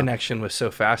 Yeah. connection was so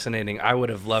fascinating. I would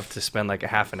have loved to spend like a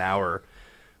half an hour,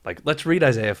 like, let's read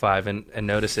Isaiah 5 and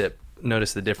notice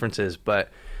the differences, but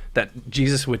that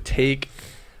Jesus would take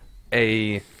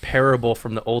a parable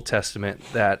from the Old Testament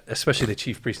that especially the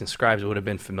chief priests and scribes would have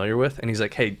been familiar with, and he's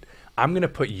like, hey, I'm going to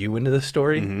put you into the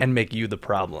story and make you the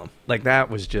problem. Like, that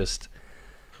was just,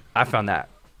 I found that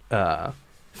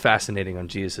fascinating on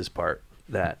Jesus' part,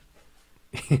 that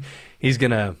he's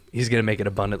gonna make it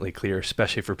abundantly clear,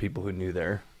 especially for people who knew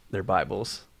their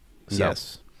Bibles. So,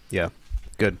 Yes. Yeah.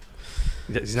 Good.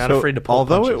 he's not afraid to pull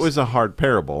although punches. it was a hard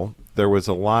parable, there was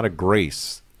a lot of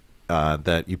grace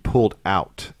that you pulled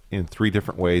out in three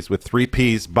different ways with three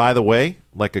P's. By the way,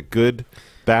 like a good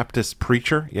Baptist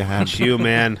preacher, you had You,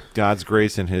 man. God's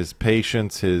grace and his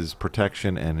patience, his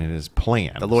protection, and in his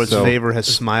plan. The Lord's So- favor has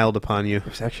smiled upon you.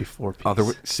 There's actually 4 P's.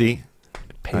 Oh, see? I got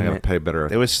to Payment. pay better.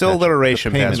 There was still attention.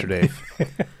 alliteration, The payment. Pastor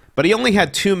Dave. But he only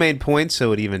had 2 main points,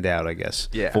 so it evened out, I guess.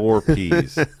 Yeah. 4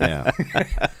 P's. Yeah.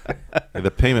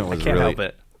 The payment was Can't really. help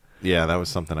it. Yeah, that was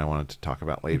something I wanted to talk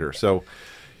about later. So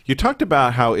you talked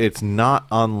about how it's not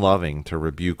unloving to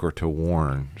rebuke or to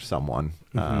warn someone.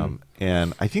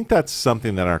 And I think that's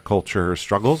something that our culture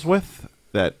struggles with,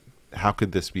 that how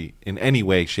could this be in any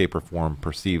way, shape, or form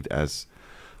perceived as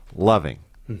loving?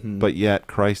 But yet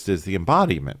Christ is the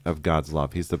embodiment of God's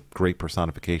love. He's the great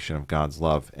personification of God's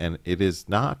love. And it is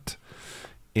not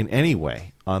in any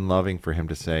way unloving for him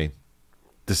to say,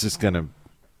 this is going to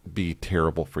be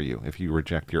terrible for you if you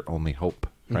reject your only hope,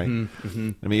 right?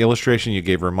 And the illustration you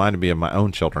gave reminded me of my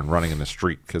own children running in the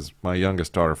street, because my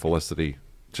youngest daughter, Felicity,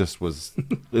 just was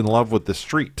in love with the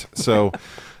street. So,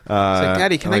 It's like,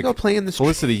 Daddy, can I go play in the street?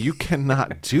 Felicity, you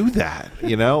cannot do that,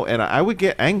 you know? And I would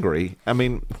get angry. I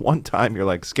mean, one time you're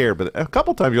like scared, but a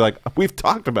couple times you're like, we've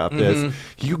talked about this.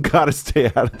 You got to stay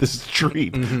out of the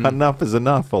street. Enough is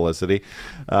enough, Felicity.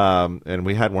 And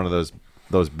we had one of those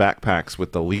backpacks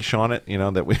with the leash on it, you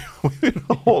know, that we would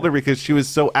hold her because she was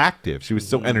so active. She was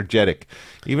so energetic.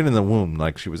 Even in the womb,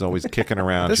 like, she was always kicking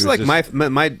around. This is like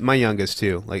my youngest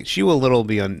too. Like, she will literally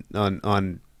be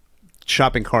on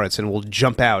shopping carts and will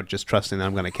jump out just trusting that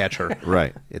I'm going to catch her.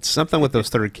 Right. It's something with those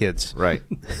third kids. Right.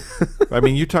 I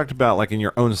mean, you talked about, like, in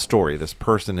your own story, this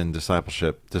person in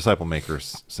disciple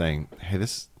makers saying, hey,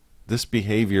 this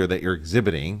behavior that you're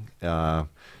exhibiting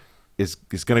is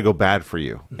going to go bad for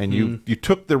you. And you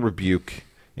took the rebuke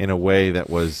in a way that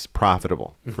was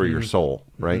profitable for your soul,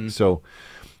 right? So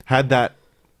had that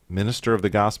minister of the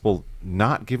gospel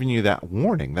not given you that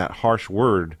warning, that harsh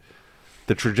word,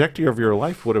 the trajectory of your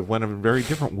life would have went a very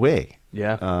different way.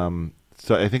 Yeah.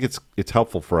 So I think it's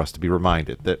helpful for us to be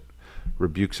reminded that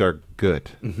rebukes are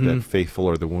good, that faithful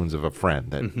are the wounds of a friend,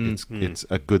 that it's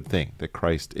a good thing, that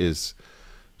Christ is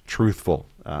truthful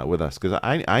with us, because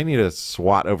I need a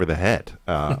swat over the head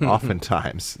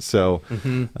oftentimes. So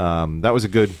that was a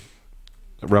good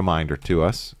reminder to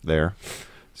us there.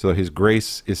 So his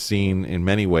grace is seen in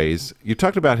many ways. You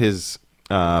talked about his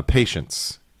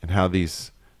patience and how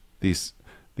these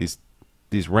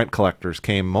rent collectors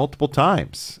came multiple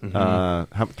times.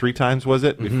 3 times was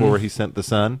it before he sent the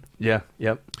Son? Yeah.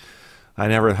 Yep. I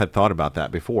never had thought about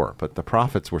that before, but the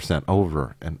prophets were sent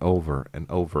over and over and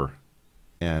over.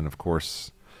 And, of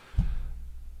course,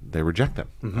 they reject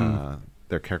them.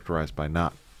 They're characterized by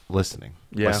not listening,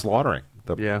 by slaughtering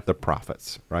the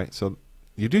prophets, right? So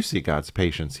you do see God's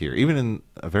patience here, even in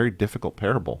a very difficult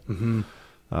parable.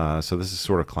 So this is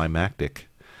sort of climactic.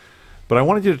 But I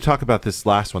wanted you to talk about this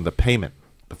last one, the payment,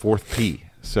 the 4th P.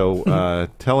 So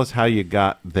tell us how you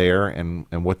got there and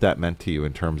what that meant to you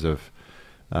in terms of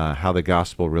how the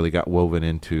gospel really got woven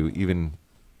into even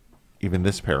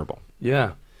this parable.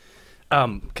 Yeah.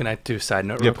 Can I do a side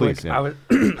note real quick? Please, yeah.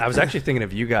 I was actually thinking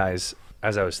of you guys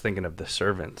as I was thinking of the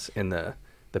servants in the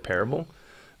parable,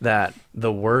 that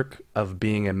the work of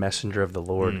being a messenger of the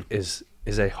Lord is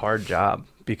a hard job,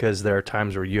 because there are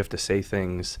times where you have to say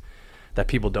things that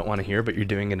people don't want to hear, but you're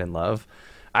doing it in love.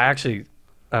 I actually,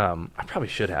 I probably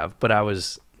should have, but I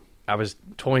was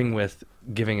toying with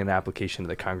giving an application to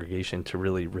the congregation to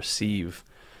really receive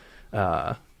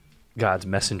God's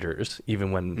messengers,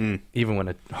 even when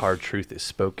a hard truth is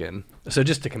spoken. So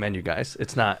just to commend you guys,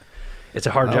 it's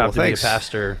a hard job to be a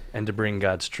pastor and to bring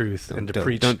God's truth and to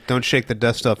preach. Don't shake the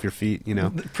dust off your feet, you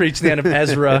know. Preach the end of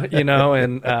Ezra, you know,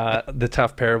 and the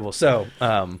tough parable. So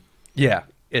yeah,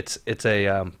 it's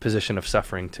a position of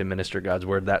suffering to minister God's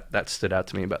word. That stood out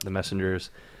to me about the messengers.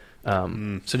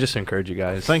 So just to encourage you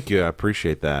guys. Thank you. I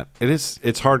appreciate that.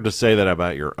 It's hard to say that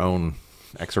about your own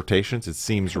exhortations. It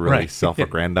seems really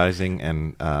self-aggrandizing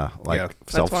and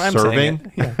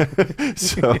self-serving.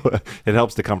 So it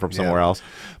helps to come from somewhere else.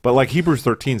 But like Hebrews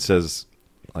 13 says,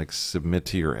 like, submit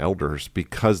to your elders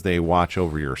because they watch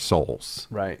over your souls.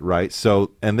 Right.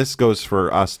 So, and this goes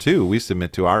for us too. We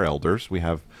submit to our elders. We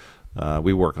have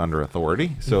we work under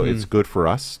authority, so it's good for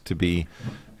us to be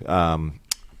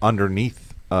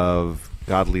underneath of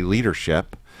godly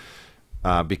leadership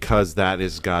because that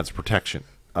is God's protection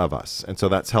of us, and so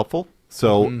that's helpful.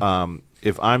 So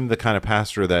if I'm the kind of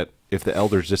pastor that if the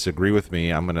elders disagree with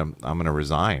me, I'm gonna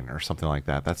resign or something like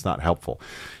that, that's not helpful.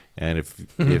 And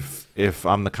if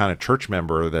I'm the kind of church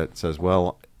member that says,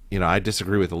 well, you know, I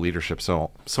disagree with the leadership,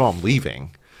 so I'm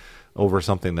leaving over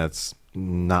something that's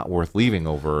not worth leaving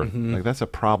over, like, that's a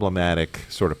problematic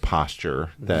sort of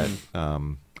posture that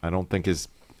I don't think is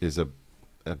a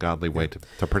godly way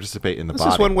to participate in the body.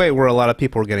 This is one way where a lot of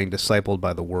people are getting discipled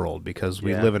by the world, because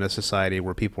we live in a society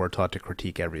where people are taught to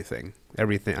critique everything.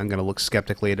 Everything, I'm going to look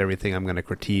skeptically at everything. I'm going to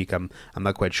critique. I'm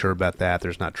not quite sure about that.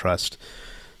 There's not trust.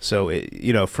 So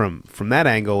you know, from that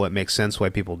angle, it makes sense why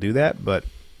people do that. But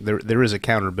there is a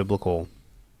counter biblical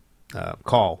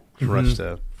call for us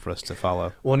to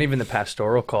follow. Well, and even the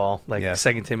pastoral call, like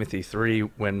 2 Timothy 3,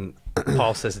 when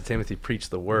Paul says to Timothy, preach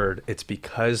the word, it's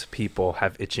because people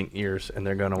have itching ears and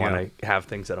they're going to want to have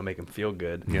things that'll make them feel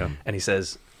good. And he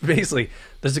says, basically,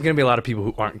 there's going to be a lot of people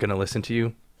who aren't going to listen to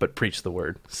you, but preach the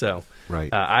word. So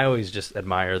I always just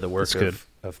admire the work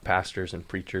of pastors and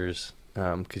preachers,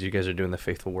 because you guys are doing the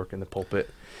faithful work in the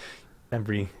pulpit.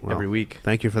 every Well, week.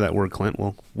 Thank you for that word, Clint.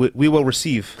 Well, we will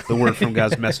receive the word from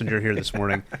God's messenger here this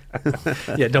morning.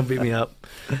 Yeah, don't beat me up.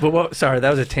 But sorry, that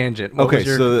was a tangent. What Okay, was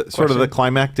your so sort of the question?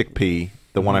 climactic P,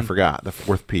 the one I forgot, the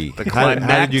fourth P. The How did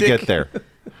you climactic? get there?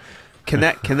 Can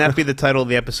that be the title of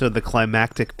the episode, The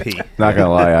Climactic P? Not gonna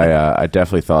lie, I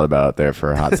definitely thought about it there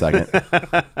for a hot second.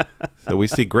 So we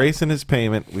see grace in his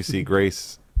payment. We see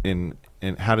grace in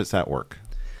how does that work?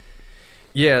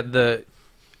 Yeah,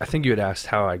 I think you had asked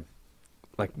how I,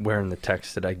 like, where in the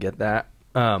text did I get that?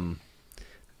 I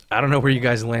don't know where you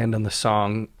guys land on the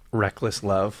song "Reckless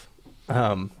Love."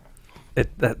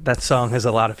 That song has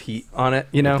a lot of heat on it,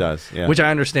 you know. It does, yeah. Which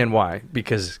I understand why,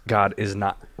 because God is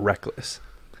not reckless.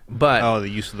 But Oh, the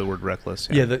use of the word reckless.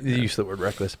 yeah, the use of the word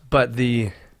reckless. But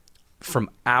from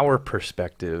our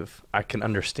perspective, I can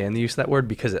understand the use of that word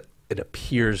because it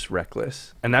appears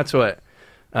reckless, and that's what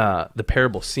the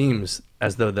parable seems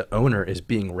as though the owner is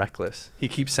being reckless. He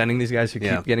keeps sending these guys who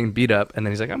keep getting beat up, and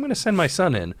then he's like, "I'm going to send my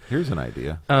son in." Here's an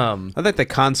idea. I think the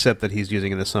concept that he's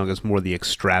using in the song is more the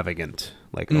extravagant,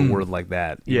 like a word like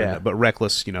that. Yeah. But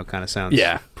reckless, kind of sounds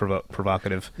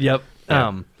provocative. Yep.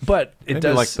 Yeah. But it Maybe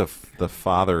does like the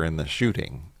father in the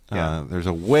shooting. Yeah. There's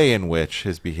a way in which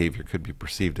his behavior could be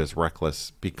perceived as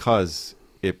reckless because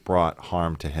it brought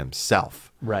harm to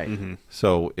himself. right. Mm-hmm.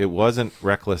 So it wasn't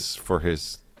reckless for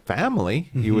his family.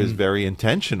 He was very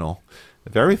intentional,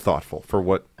 very thoughtful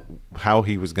for how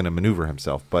he was going to maneuver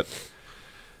himself. But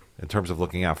in terms of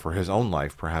looking out for his own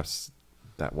life, perhaps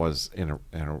that was in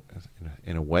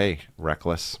a way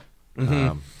reckless.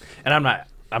 And I'm not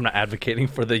advocating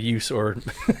for the use or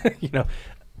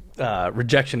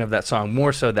rejection of that song.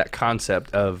 More so that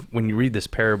concept of when you read this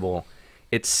parable,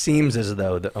 it seems as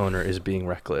though the owner is being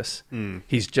reckless.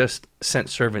 He's just sent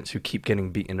servants who keep getting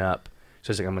beaten up.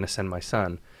 So he's like, I'm going to send my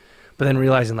son. But then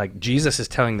realizing, like, Jesus is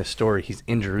telling this story. He's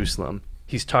in Jerusalem.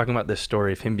 He's talking about this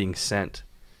story of him being sent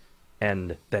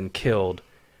and then killed,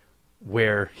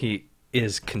 where he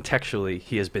is contextually,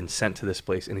 he has been sent to this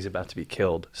place and he's about to be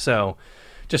killed. So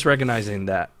just recognizing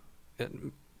that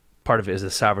part of it is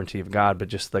the sovereignty of God, but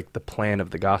just like the plan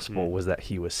of the gospel was that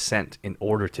he was sent in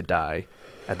order to die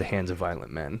at the hands of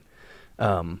violent men.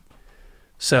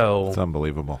 So It's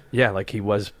unbelievable. yeah, like he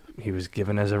was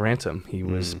given as a ransom.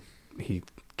 He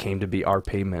came to be our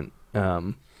payment.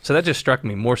 So that just struck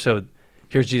me more so.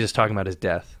 Here's Jesus talking about his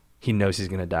death. He knows he's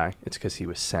going to die. It's because he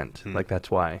was sent. Like that's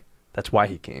why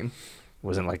he came. It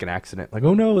wasn't like an accident. Like,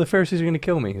 oh no, the Pharisees are going to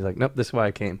kill me. He's like, nope, this is why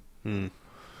I came.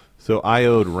 So I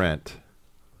owed rent,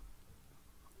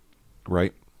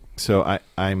 right? So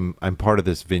I'm part of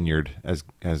this vineyard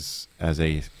as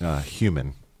a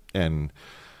human, and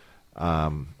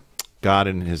God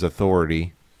in His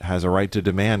authority has a right to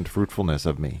demand fruitfulness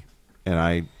of me,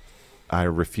 and I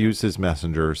refuse His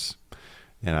messengers,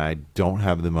 and I don't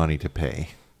have the money to pay,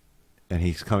 and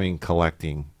He's coming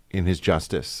collecting in His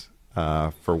justice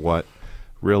for what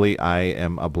really I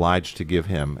am obliged to give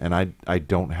Him, and I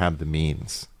don't have the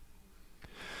means.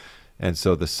 And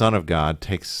so the Son of God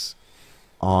takes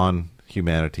on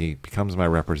humanity, becomes my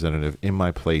representative in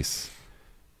my place,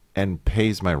 and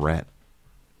pays my rent.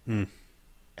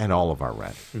 And all of our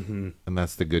rent. And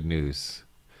that's the good news.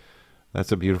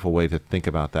 That's a beautiful way to think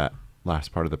about that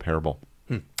last part of the parable.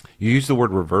 You use the word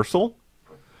reversal.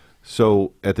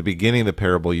 So at the beginning of the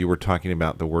parable, you were talking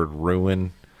about the word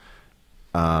ruin,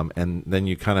 and then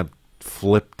you kind of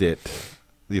flipped it.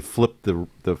 You flipped the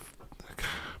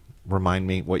remind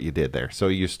me what you did there. So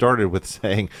you started with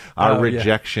saying our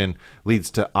rejection leads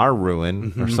to our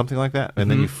ruin or something like that. And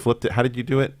then you flipped it. How did you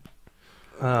do it?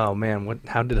 Oh man,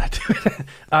 how did I do it?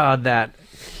 That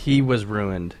he was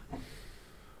ruined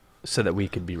so that we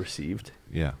could be received.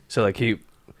 Yeah. So like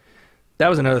that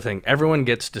was another thing. Everyone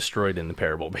gets destroyed in the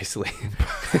parable, basically.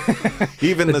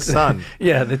 Even the son.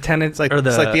 Yeah, the tenants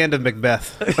It's like the end of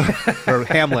Macbeth or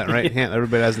Hamlet, right?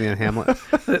 Everybody has the end of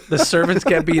Hamlet. the servants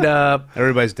get beat up.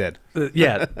 Everybody's dead.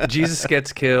 Jesus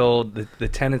gets killed. The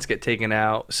tenants get taken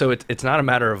out. So it's not a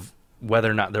matter of whether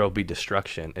or not there will be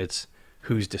destruction. It's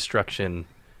whose destruction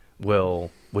will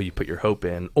you put your hope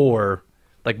in, or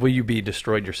like will you be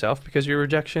destroyed yourself because of your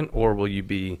rejection, or will you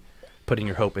be putting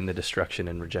your hope in the destruction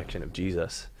and rejection of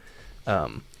Jesus?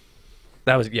 That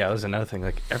was another thing.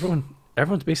 Like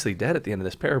everyone's basically dead at the end of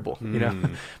this parable, you know.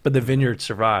 But the vineyard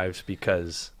survives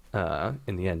because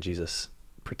in the end Jesus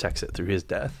protects it through his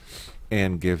death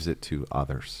And gives it to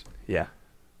others. Yeah.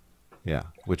 Yeah.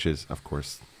 Which is, of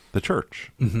course, the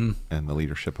church and the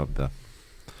leadership of the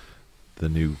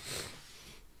new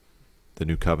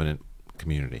covenant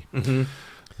community.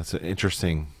 That's an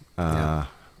interesting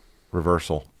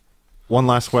reversal. One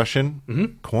last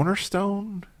question.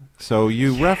 Cornerstone So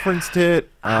you referenced it.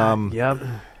 Yep.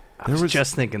 I was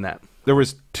just thinking that. There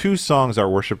was 2 songs our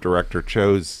worship director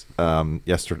chose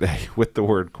yesterday with the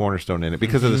word cornerstone in it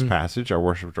because of this passage. Our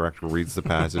worship director reads the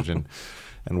passage and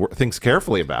thinks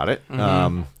carefully about it.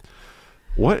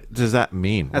 What does that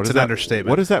mean? That's an understatement.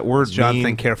 What does that word mean? John,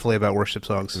 think carefully about worship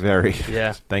songs. Very.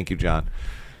 Yeah. Thank you, John.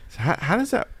 So how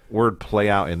does that word play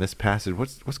out in this passage?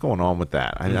 What's going on with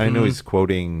that? I know he's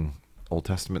quoting Old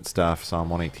Testament stuff, Psalm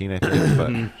 118, I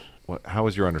think, but how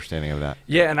was your understanding of that?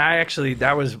 Yeah, and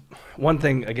that was one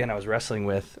thing, again, I was wrestling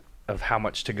with of how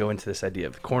much to go into this idea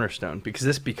of the cornerstone, because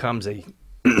this becomes a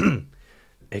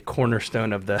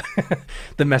cornerstone of the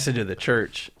the message of the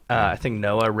church. I think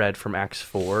Noah read from Acts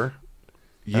 4.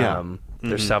 Yeah.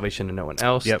 There's salvation in no one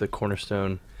else. Yep. The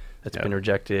cornerstone that's been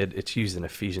rejected. It's used in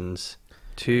Ephesians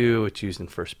 2. It's used in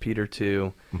 1 Peter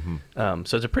 2. So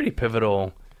it's a pretty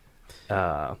pivotal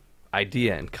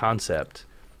idea and concept.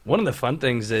 One of the fun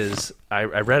things is I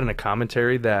read in a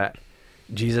commentary that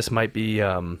Jesus might be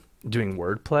doing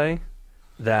wordplay,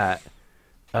 that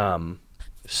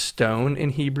stone in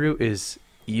Hebrew is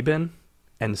Eben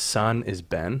and son is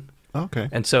Ben. Okay.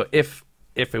 And so if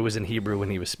it was in Hebrew when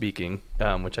he was speaking,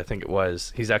 which I think it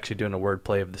was, he's actually doing a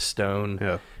wordplay of the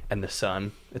stone and the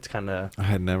sun. It's kind of I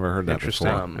had never heard that interesting.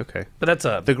 before. Okay. But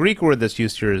that's the Greek word that's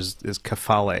used here is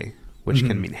kephale, which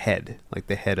can mean head, like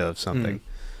the head of something.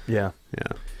 Yeah.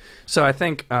 Yeah. So I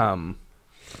think, the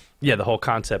whole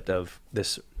concept of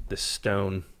this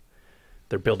stone,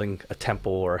 they're building a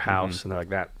temple or a house, and they're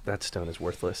like, that stone is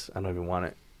worthless. I don't even want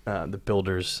it. The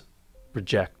builders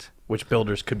reject, which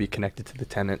builders could be connected to the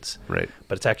tenants. Right.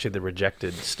 But it's actually the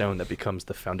rejected stone that becomes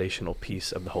the foundational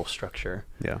piece of the whole structure.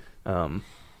 Yeah. I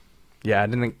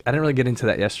didn't really get into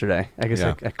that yesterday. I guess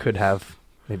I could have,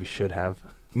 maybe should have.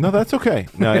 No, that's okay.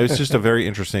 No, it was just a very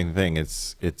interesting thing.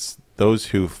 It's those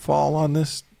who fall on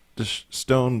this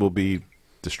stone will be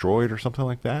destroyed or something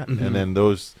like that, and then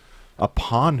those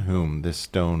upon whom this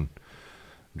stone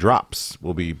drops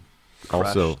will be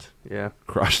also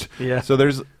crushed. Yeah. So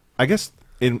there's, I guess,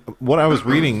 in what I was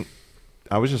reading,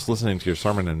 I was just listening to your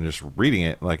sermon and just reading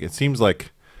it. Like, it seems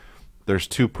like there's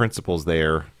 2 principles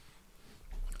there.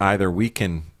 Either we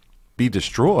can be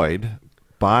destroyed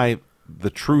by the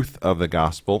truth of the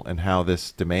gospel and how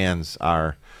this demands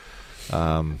our,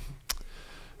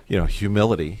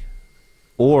 humility,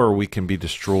 or we can be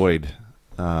destroyed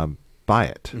by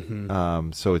it.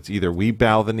 So it's either we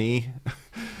bow the knee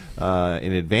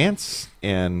in advance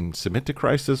and submit to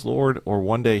Christ as Lord, or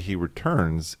one day he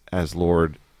returns as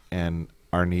Lord and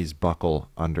our knees buckle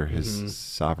under his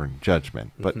sovereign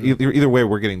judgment. But either way,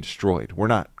 we're getting destroyed. We're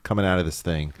not coming out of this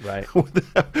thing. Right.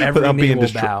 Every knee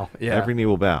will bow. Yeah. Every knee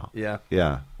will bow. Yeah.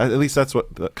 Yeah. At least that's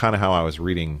kind of how I was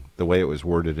reading the way it was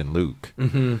worded in Luke.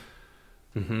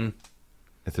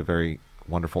 It's a very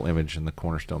wonderful image, and the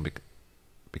cornerstone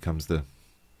becomes the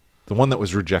one that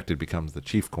was rejected becomes the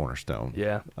chief cornerstone.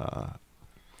 Yeah.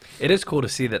 It is cool to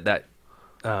see that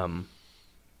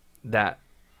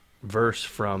verse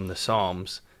from the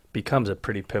Psalms becomes a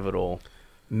pretty pivotal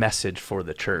message for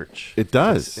the church. It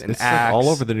does. It's like all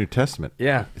over the New Testament.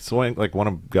 Yeah. It's like one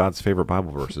of God's favorite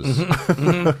Bible verses.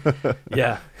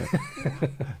 Yeah.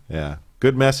 Yeah.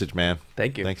 Good message, man.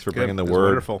 Thank you. Thanks for bringing the That's word.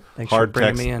 wonderful. Thanks Hard for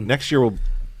bringing text. me in. Next year we'll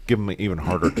give them even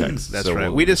harder texts. That's So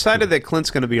right. We decided that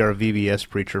Clint's going to be our VBS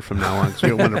preacher from now on, because we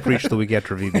don't want to preach the week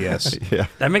after VBS. Yeah.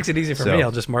 That makes it easy for So, me.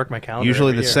 I'll just mark my calendar.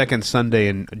 Usually every the year. second Sunday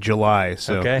in July,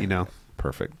 so, Okay.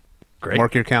 Perfect. Great.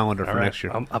 mark your calendar All for right. next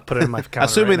year. I'll put it in my calendar.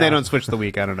 Assuming right they now. don't switch the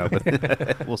week, I don't know,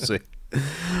 but we'll see.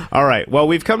 All right. Well,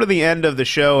 we've come to the end of the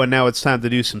show, and now it's time to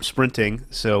do some sprinting.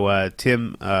 So,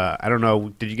 Tim, I don't know,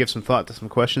 did you give some thought to some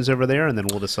questions over there, and then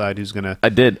we'll decide who's going to... I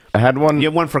did. I had one. You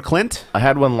have one for Clint? I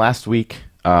had one last week,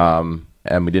 and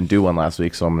we didn't do one last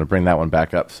week, so I'm going to bring that one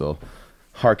back up. So,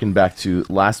 harken back to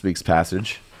last week's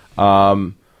passage.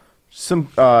 I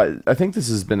think this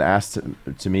has been asked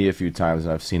to me a few times,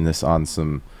 and I've seen this on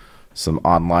some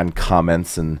online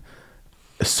comments and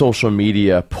social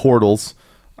media portals.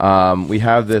 We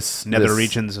have this Nether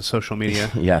regions of social media.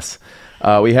 Yes.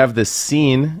 We have this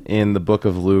scene in the book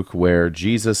of Luke where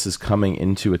Jesus is coming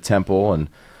into a temple, and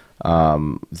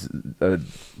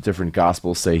different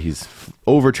gospels say he's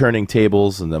overturning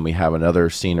tables, and then we have another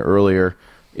scene earlier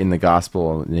in the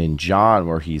gospel in John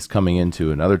where he's coming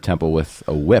into another temple with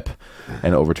a whip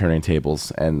and overturning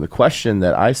tables. And the question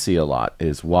that I see a lot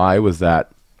is,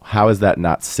 how is that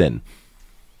not sin?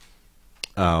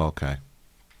 Oh, okay.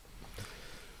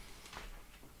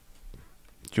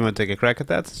 Do you want to take a crack at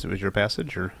that, since it was your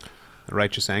passage, or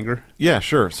righteous anger? Yeah,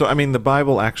 sure. So, I mean, the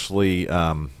Bible actually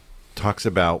talks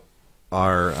about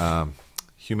our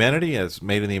humanity as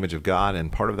made in the image of God,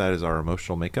 and part of that is our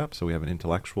emotional makeup. So we have an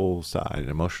intellectual side, an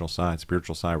emotional side,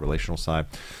 spiritual side, relational side.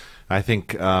 I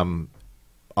think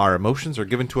our emotions are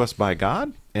given to us by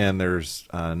God, and there's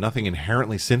nothing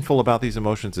inherently sinful about these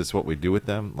emotions. It's what we do with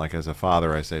them. Like as a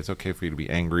father, I say it's okay for you to be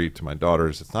angry. To my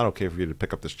daughters, it's not okay for you to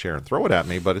pick up this chair and throw it at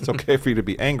me, but it's okay for you to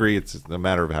be angry. It's a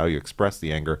matter of how you express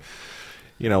the anger.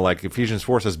 You know, like Ephesians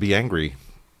 4 says, be angry.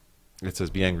 It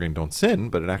says be angry and don't sin,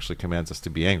 but it actually commands us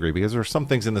to be angry because there are some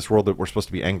things in this world that we're supposed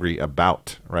to be angry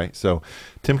about, right? So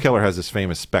Tim Keller has this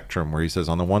famous spectrum where he says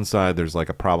on the one side there's like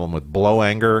a problem with blow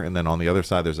anger, and then on the other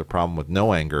side there's a problem with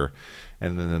no anger,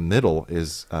 and then in the middle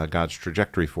is God's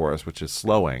trajectory for us, which is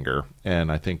slow anger.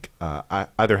 And I think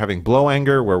either having blow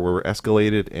anger where we're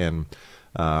escalated and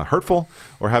hurtful,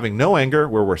 or having no anger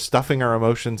where we're stuffing our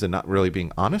emotions and not really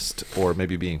being honest, or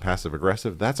maybe being passive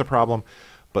aggressive, that's a problem.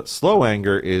 But slow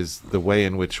anger is the way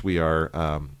in which we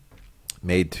are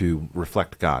made to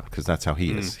reflect God, because that's how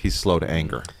he is. He's slow to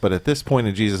anger. But at this point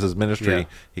in Jesus' ministry,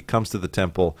 he comes to the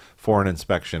temple for an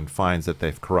inspection, finds that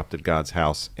they've corrupted God's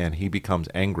house, and he becomes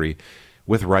angry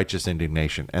with righteous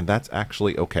indignation. And that's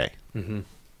actually okay. You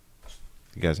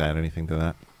guys add anything to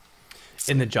that?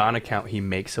 In the John account, he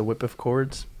makes a whip of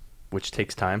cords, which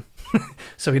takes time.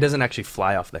 So he doesn't actually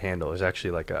fly off the handle. There's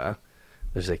actually like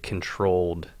there's a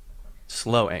controlled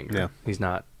slow anger. Yeah. He's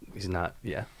not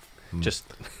just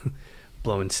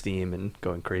blowing steam and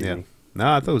going crazy. Yeah.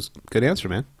 No, I thought it was a good answer,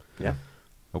 man. Yeah.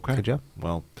 Okay. Good job.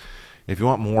 Well, if you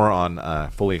want more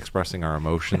on fully expressing our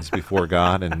emotions before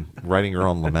God and writing your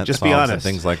own lament Just be songs and honest.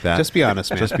 things like that. Just be honest,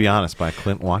 man. Just be honest by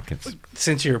Clint Watkins.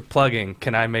 Since you're plugging,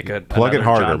 can I make Plug it another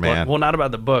harder, John plug? man. Well, not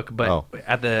about the book, but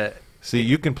at the See,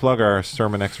 you can plug our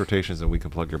sermon exhortations and we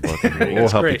can plug your book. And we'll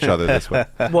That's help great. each other this way.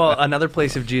 well, another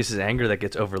place of Jesus' anger that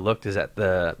gets overlooked is at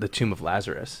the tomb of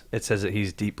Lazarus. It says that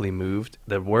he's deeply moved.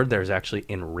 The word there is actually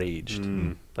enraged.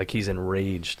 Like he's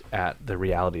enraged at the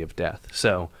reality of death.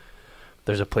 So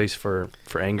there's a place for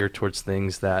anger towards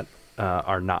things that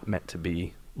are not meant to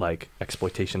be, like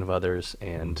exploitation of others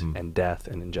and death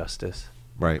and injustice.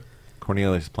 Right.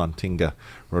 Cornelius Plantinga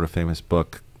wrote a famous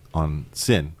book on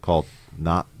sin called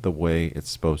Not the Way It's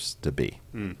Supposed to Be.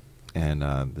 And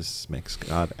this makes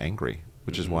God angry,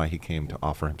 which is why he came to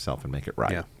offer himself and make it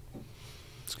right. Yeah.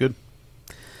 It's good.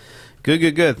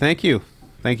 Good. Thank you.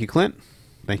 Thank you, Clint.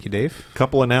 Thank you, Dave.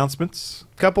 Couple announcements.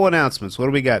 Couple announcements. What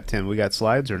do we got, Tim? We got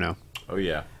slides or no? Oh,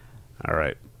 yeah. All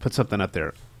right. Put something up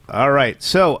there. All right.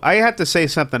 So I have to say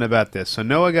something about this. So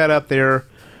Noah got up there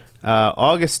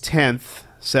August 10th,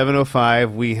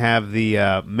 7:05. We have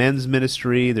the men's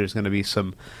ministry. There's going to be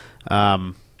some,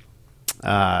 fireworks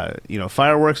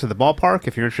at the ballpark.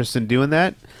 If you're interested in doing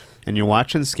that and you're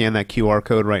watching, scan that QR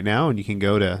code right now, and you can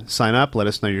go to sign up. Let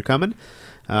us know you're coming.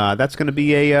 That's going to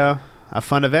be a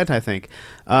fun event, I think.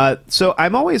 So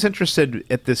I'm always interested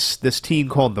at this team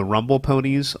called the Rumble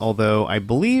Ponies, although I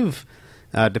believe,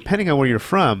 depending on where you're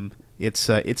from, it's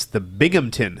the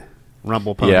Binghamton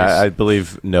Rumble Ponies. Yeah, I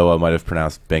believe Noah might have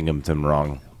pronounced Binghamton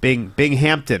wrong.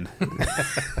 Binghampton.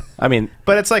 I mean,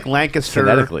 but it's like Lancaster,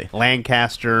 phonetically.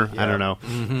 Lancaster. I don't know.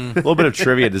 A little bit of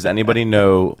trivia. Does anybody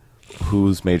know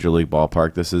whose Major League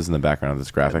ballpark this is in the background of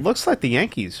this graphic? It looks like the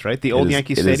Yankees, right? The old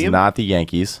Yankee It Stadium? is not the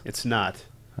Yankees. It's not.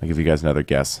 I'll give you guys another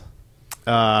guess.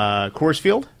 Coors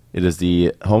Field? It is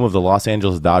the home of the Los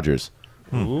Angeles Dodgers.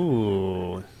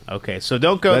 Ooh. Okay, so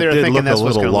don't go That there did thinking look that's a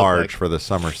what's little going to large look like. for the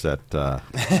Somerset.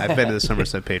 I've been to the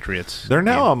Somerset Patriots. They're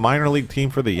now a minor league team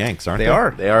for the Yanks, aren't they? They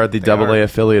are. They are the They Double A are.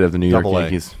 affiliate of the New York Double A.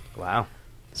 Yankees. Wow.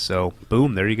 So,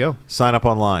 boom, there you go. Sign up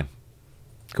online.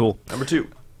 Cool. Number 2.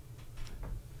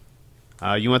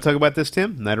 You want to talk about this,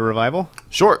 Tim? Night of Revival?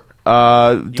 Short.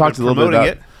 You've Talked been a little bit promoting about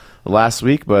it. last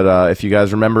week, but if you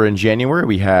guys remember, in January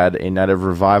we had a night of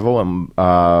revival, and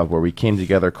where we came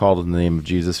together, called in the name of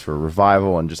Jesus for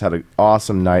revival, and just had an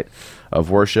awesome night of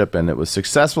worship, and it was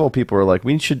successful. People were like,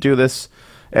 "We should do this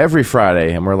every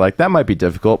Friday," and we're like, "That might be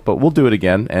difficult, but we'll do it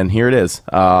again." And here it is,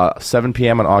 7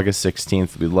 p.m. on August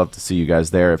 16th. We'd love to see you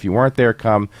guys there. If you weren't there,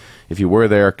 come. If you were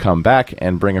there, come back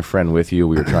and bring a friend with you.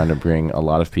 We were trying to bring a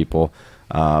lot of people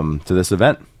to this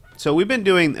event. So we've been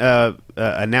doing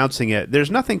announcing it.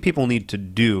 There's nothing people need to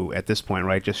do at this point,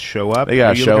 right? Just show up. They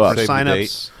gotta Are you show looking up. for Save the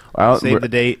sign-ups? date. Save the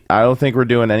date. I don't think we're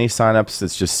doing any sign-ups.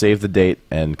 It's just save the date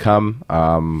and come. We're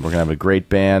going to have a great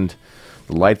band.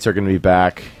 The lights are going to be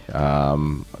back. I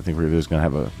think there's going to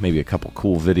have maybe a couple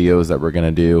cool videos that we're going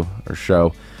to do or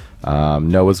show.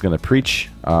 Noah's going to preach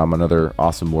another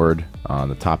awesome word on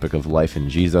the topic of life in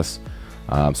Jesus.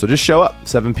 So just show up,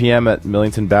 7 p.m. at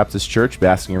Millington Baptist Church,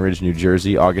 Basking Ridge, New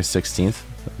Jersey, August 16th.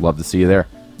 Love to see you there.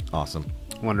 Awesome.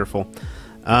 Wonderful.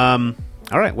 All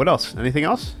right, what else? Anything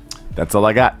else? That's all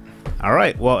I got. All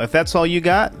right. Well, if that's all you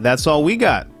got, that's all we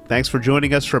got. Thanks for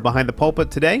joining us for Behind the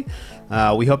Pulpit today.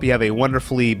 We hope you have a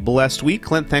wonderfully blessed week.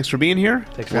 Clint, thanks for being here.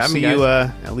 Thanks for we'll having see me, you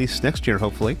guys. at least next year,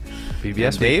 hopefully.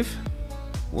 BBS And Dave,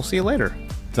 we'll see you later.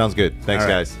 Sounds good. Thanks, All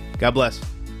right. guys. God bless.